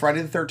 80s, the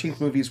Friday the 13th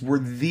movies were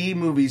the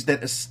movies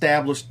that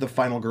established the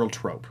final girl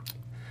trope.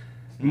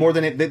 More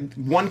than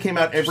one came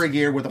out every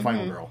year with a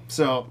final girl.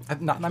 So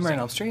not Nightmare on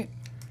Elm Street?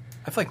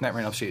 I feel like Nightmare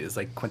on Elm Street is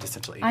like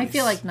quintessential 80s. I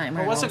feel like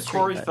Nightmare. Well, wasn't on Elm Street,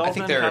 Corey but- Feldman I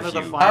think there are kind of a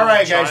the few. final all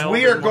right, guys, child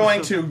we in are one going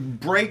of the- to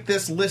break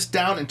this list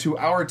down into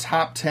our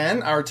top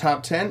 10. Our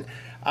top 10.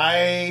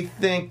 I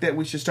think that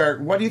we should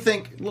start. What do you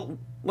think?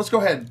 Let's go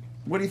ahead.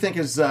 What do you think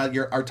is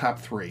our top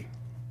 3?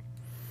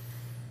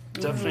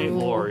 Definitely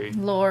Lori.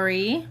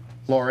 Lori.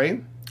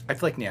 Lori, I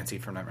feel like Nancy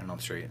from Nightmare on Elm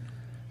Street.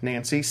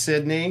 Nancy,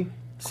 Sydney,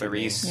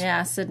 Clarice.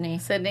 Yeah, Sydney.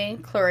 Sydney,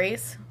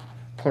 Clarice,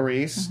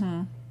 Clarice,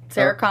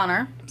 Sarah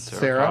Connor.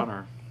 Sarah.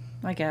 Connor.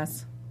 I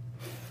guess.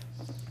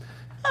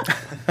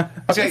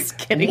 Okay, Just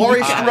kidding, Laurie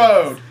you guys.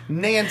 Strode,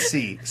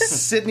 Nancy,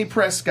 Sydney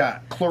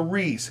Prescott,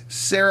 Clarice,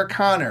 Sarah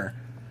Connor.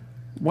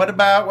 What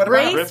about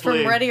Grace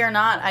Ripley. from Ready or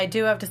Not. I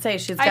do have to say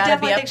she's I got to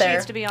definitely be up think she there.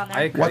 needs to be on there.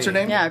 I agree. What's her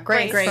name? Yeah,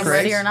 Grace, Grace. from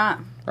Ready or Not.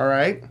 All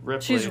right,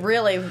 Ripley. She's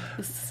really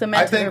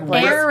cemented I think her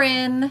place.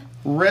 Aaron.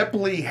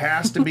 Ripley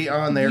has to be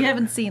on there. You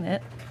haven't seen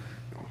it.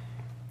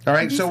 All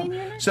right, Have you seen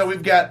yours? so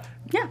we've got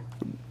Yeah.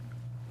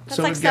 That's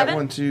so like we've got 7?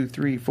 1, 2,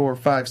 3, 4,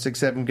 5, 6,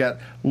 7. We've got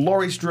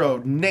Laurie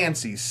Strode,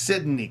 Nancy,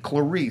 Sydney,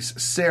 Clarice,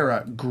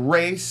 Sarah,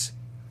 Grace,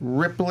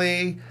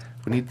 Ripley.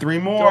 We need 3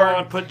 Go more.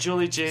 on, put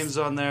Julie James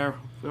on there.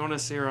 We want to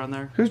see her on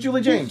there. Who's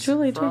Julie James?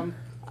 Julie, From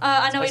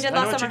I know we did I know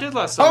last what you summer. did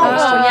last summer. Oh,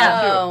 Let's do it.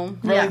 yeah. Oh,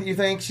 Really, you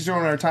think she's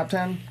on our top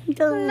 10?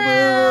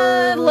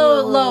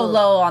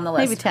 Low on the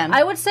list. Maybe 10.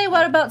 I would say,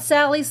 what about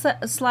Sally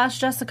 /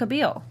 Jessica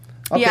Biel?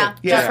 Okay, yeah,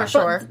 yeah. for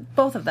sure.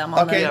 Both of them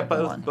on Okay. the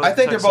Yeah, one. I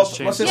think they're Texas both.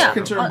 Let's just Chainsaw. Yeah,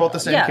 consider both the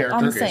same yeah, character.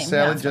 on the Okay, same,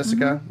 Sally, yeah.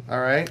 Jessica. All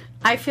right,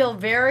 I feel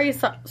very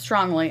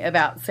strongly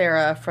about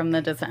Sarah from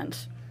The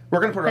Descent. we're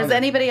gonna put her on. Has there.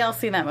 anybody else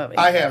seen that movie?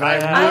 I have. I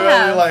I really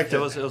have. liked It it.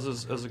 was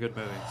a good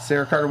movie.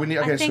 Sarah Carter. We need.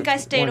 Okay, I think so I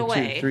stayed 1, 2,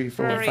 away 3, for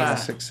 4, a 5, reason.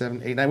 6,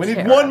 7, 8, 9. We need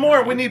Sarah. one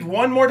more. We need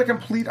one more to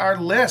complete our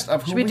list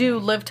of who Should we do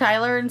Liv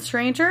Tyler and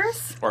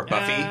Strangers? Or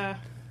Buffy.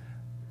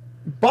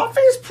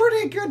 Buffy's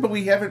pretty good, but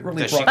we haven't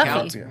really Does she brought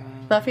count? that up yet.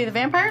 Buffy the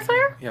Vampire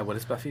Slayer? Yeah, what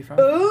is Buffy from?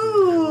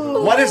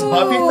 Ooh. What is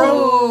Buffy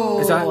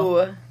from? Is that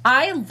Ooh.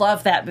 I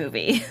love that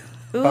movie.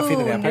 Buffy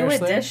the Vampire New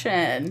Slayer?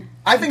 edition.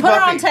 I think Put her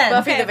Buffy. on 10.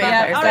 Buffy Okay, the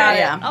Vampire all Slayer, right.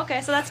 yeah.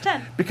 Okay, so that's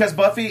 10. Because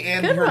Buffy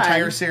and Good her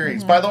entire one.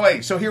 series. By the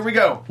way, so here we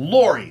go.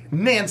 Lori,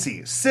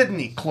 Nancy,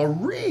 Sydney,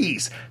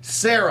 Clarice,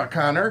 Sarah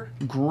Connor,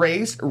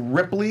 Grace,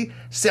 Ripley,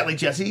 Sally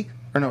Jessica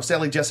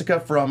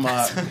from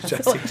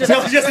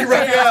Sally Jesse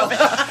Raphael,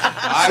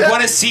 I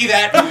want to see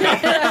that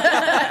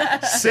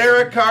movie.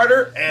 Sarah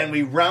Carter, and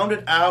we round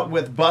it out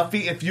with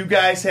Buffy. If you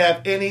guys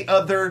have any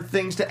other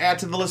things to add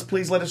to the list,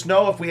 please let us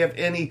know. If we have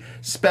any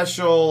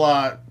special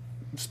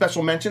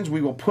mentions,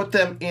 we will put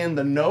them in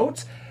the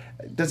notes.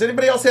 Does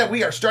anybody else have?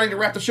 We are starting to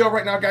wrap the show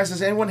right now, guys.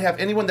 Does anyone have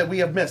anyone that we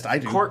have missed? I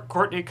do.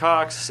 Courtney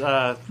Cox.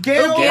 Gail Weathers.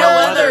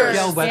 Weathers.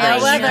 Gail Weathers.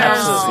 Gail Weathers.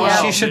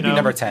 Yeah. She should You be know.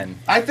 number 10.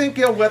 I think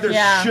Gail Weathers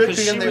Yeah. should 'Cause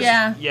be she in there. was-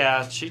 Yeah.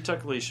 Yeah, she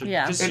took Alicia.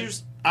 Yeah. 'Cause she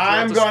was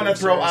I'm throughout the going to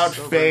Scream throw out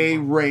series, so Fay very-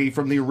 Ray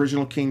from the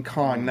original King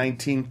Kong,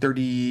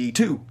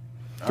 1932.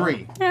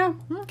 3. Yeah.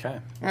 Okay.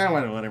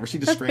 Whatever. She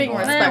just That's being screamed.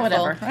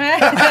 respectful. Whatever.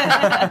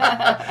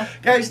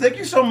 Guys, thank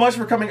you so much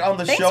for coming on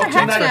the Thanks show for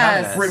having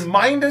tonight. us.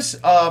 Remind us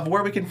of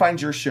where we can find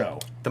your show.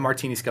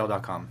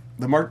 TheMartiniScale.com.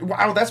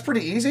 Wow, that's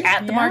pretty easy.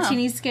 At the Yeah.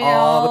 Martini Scale.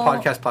 All the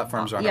podcast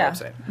platforms are on Yeah. our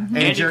website. And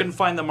you your- can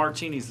find the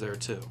martinis there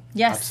too.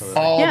 Yes.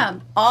 Absolutely. all- Yeah,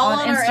 all On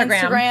on our Instagram.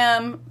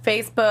 Instagram,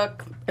 Facebook.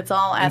 It's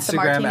all at the Instagram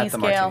Martini at the Scale.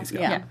 Martini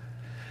Scale. Yeah. Yeah.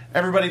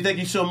 Everybody, thank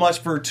you so much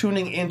for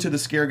tuning into the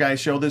Scare Guy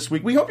Show this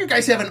week. We hope you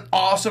guys have an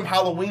awesome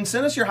Halloween.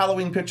 Send us your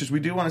Halloween pictures. We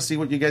do want to see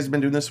what you guys have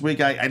been doing this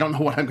week. I don't know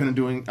what I'm going to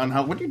do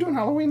on what are you doing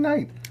Halloween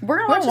night?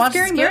 We're going to watch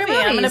a scary movie.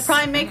 I'm going to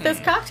probably make this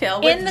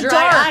cocktail with in the dry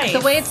dark, ice. the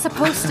way it's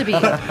supposed to be.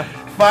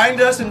 Find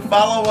us and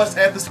follow us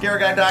at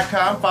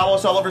thescareguy.com. Follow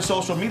us all over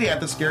social media at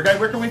The Scare Guy.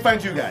 Where can we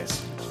find you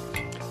guys?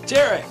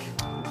 Derek.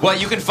 Well,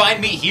 you can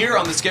find me here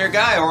on The Scare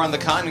Guy or on the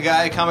Con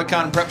Guy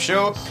Comic-Con Prep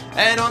Show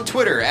and on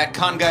Twitter at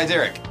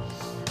ConGuyDerek.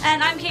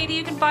 And I'm Katie.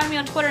 You can find me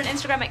on Twitter and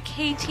Instagram at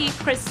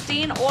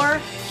KTChristine or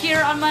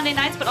here on Monday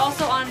nights, but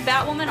also on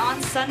Batwoman on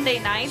Sunday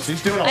nights.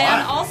 She's doing a lot.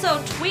 And also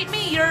tweet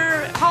me your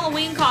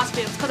Halloween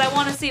costumes because I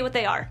want to see what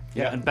they are.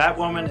 Yeah, and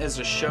Batwoman is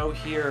a show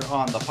here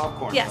on the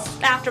Popcorn Yes,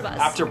 Talk. AfterBuzz.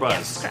 AfterBuzz.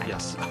 Yes, correct.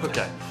 Yes,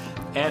 okay.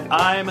 And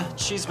I'm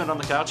Cheeseman on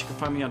the Couch. You can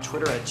find me on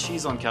Twitter at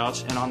Cheese on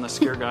Couch and on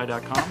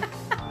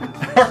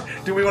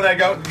thescareguy.com. Do we want to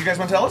go? Do you guys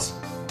want to tell us?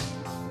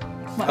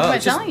 What am I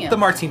telling you? The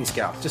Martini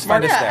Scout. Just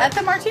find us there. At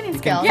the Martini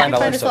Scale. find You all can our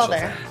find us all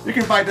socials there. You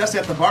can find us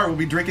at the bar. We'll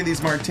be drinking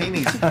these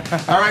martinis. All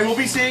right, we'll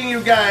be seeing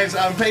you guys.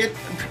 Pay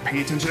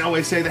attention. I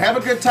always say that. Have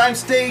a good time.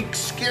 Stay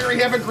scary.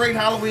 Have a great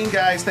Halloween,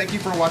 guys. Thank you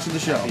for watching the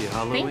show. Happy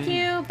Halloween. Thank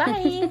you.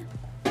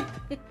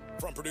 Bye.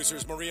 From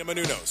producers Maria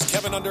Menounos,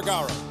 Kevin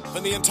Undergaro,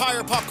 and the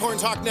entire Popcorn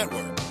Talk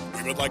Network,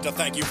 we would like to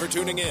thank you for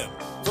tuning in.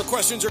 For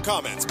questions or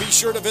comments, be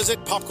sure to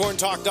visit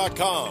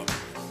popcorntalk.com.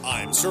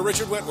 I'm Sir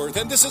Richard Wentworth,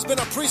 and this has been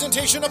a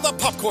presentation of the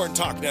Popcorn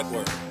Talk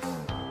Network.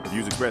 The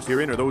views expressed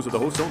herein are those of the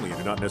hosts only and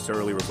do not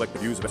necessarily reflect the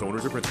views of its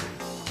owners or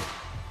principals.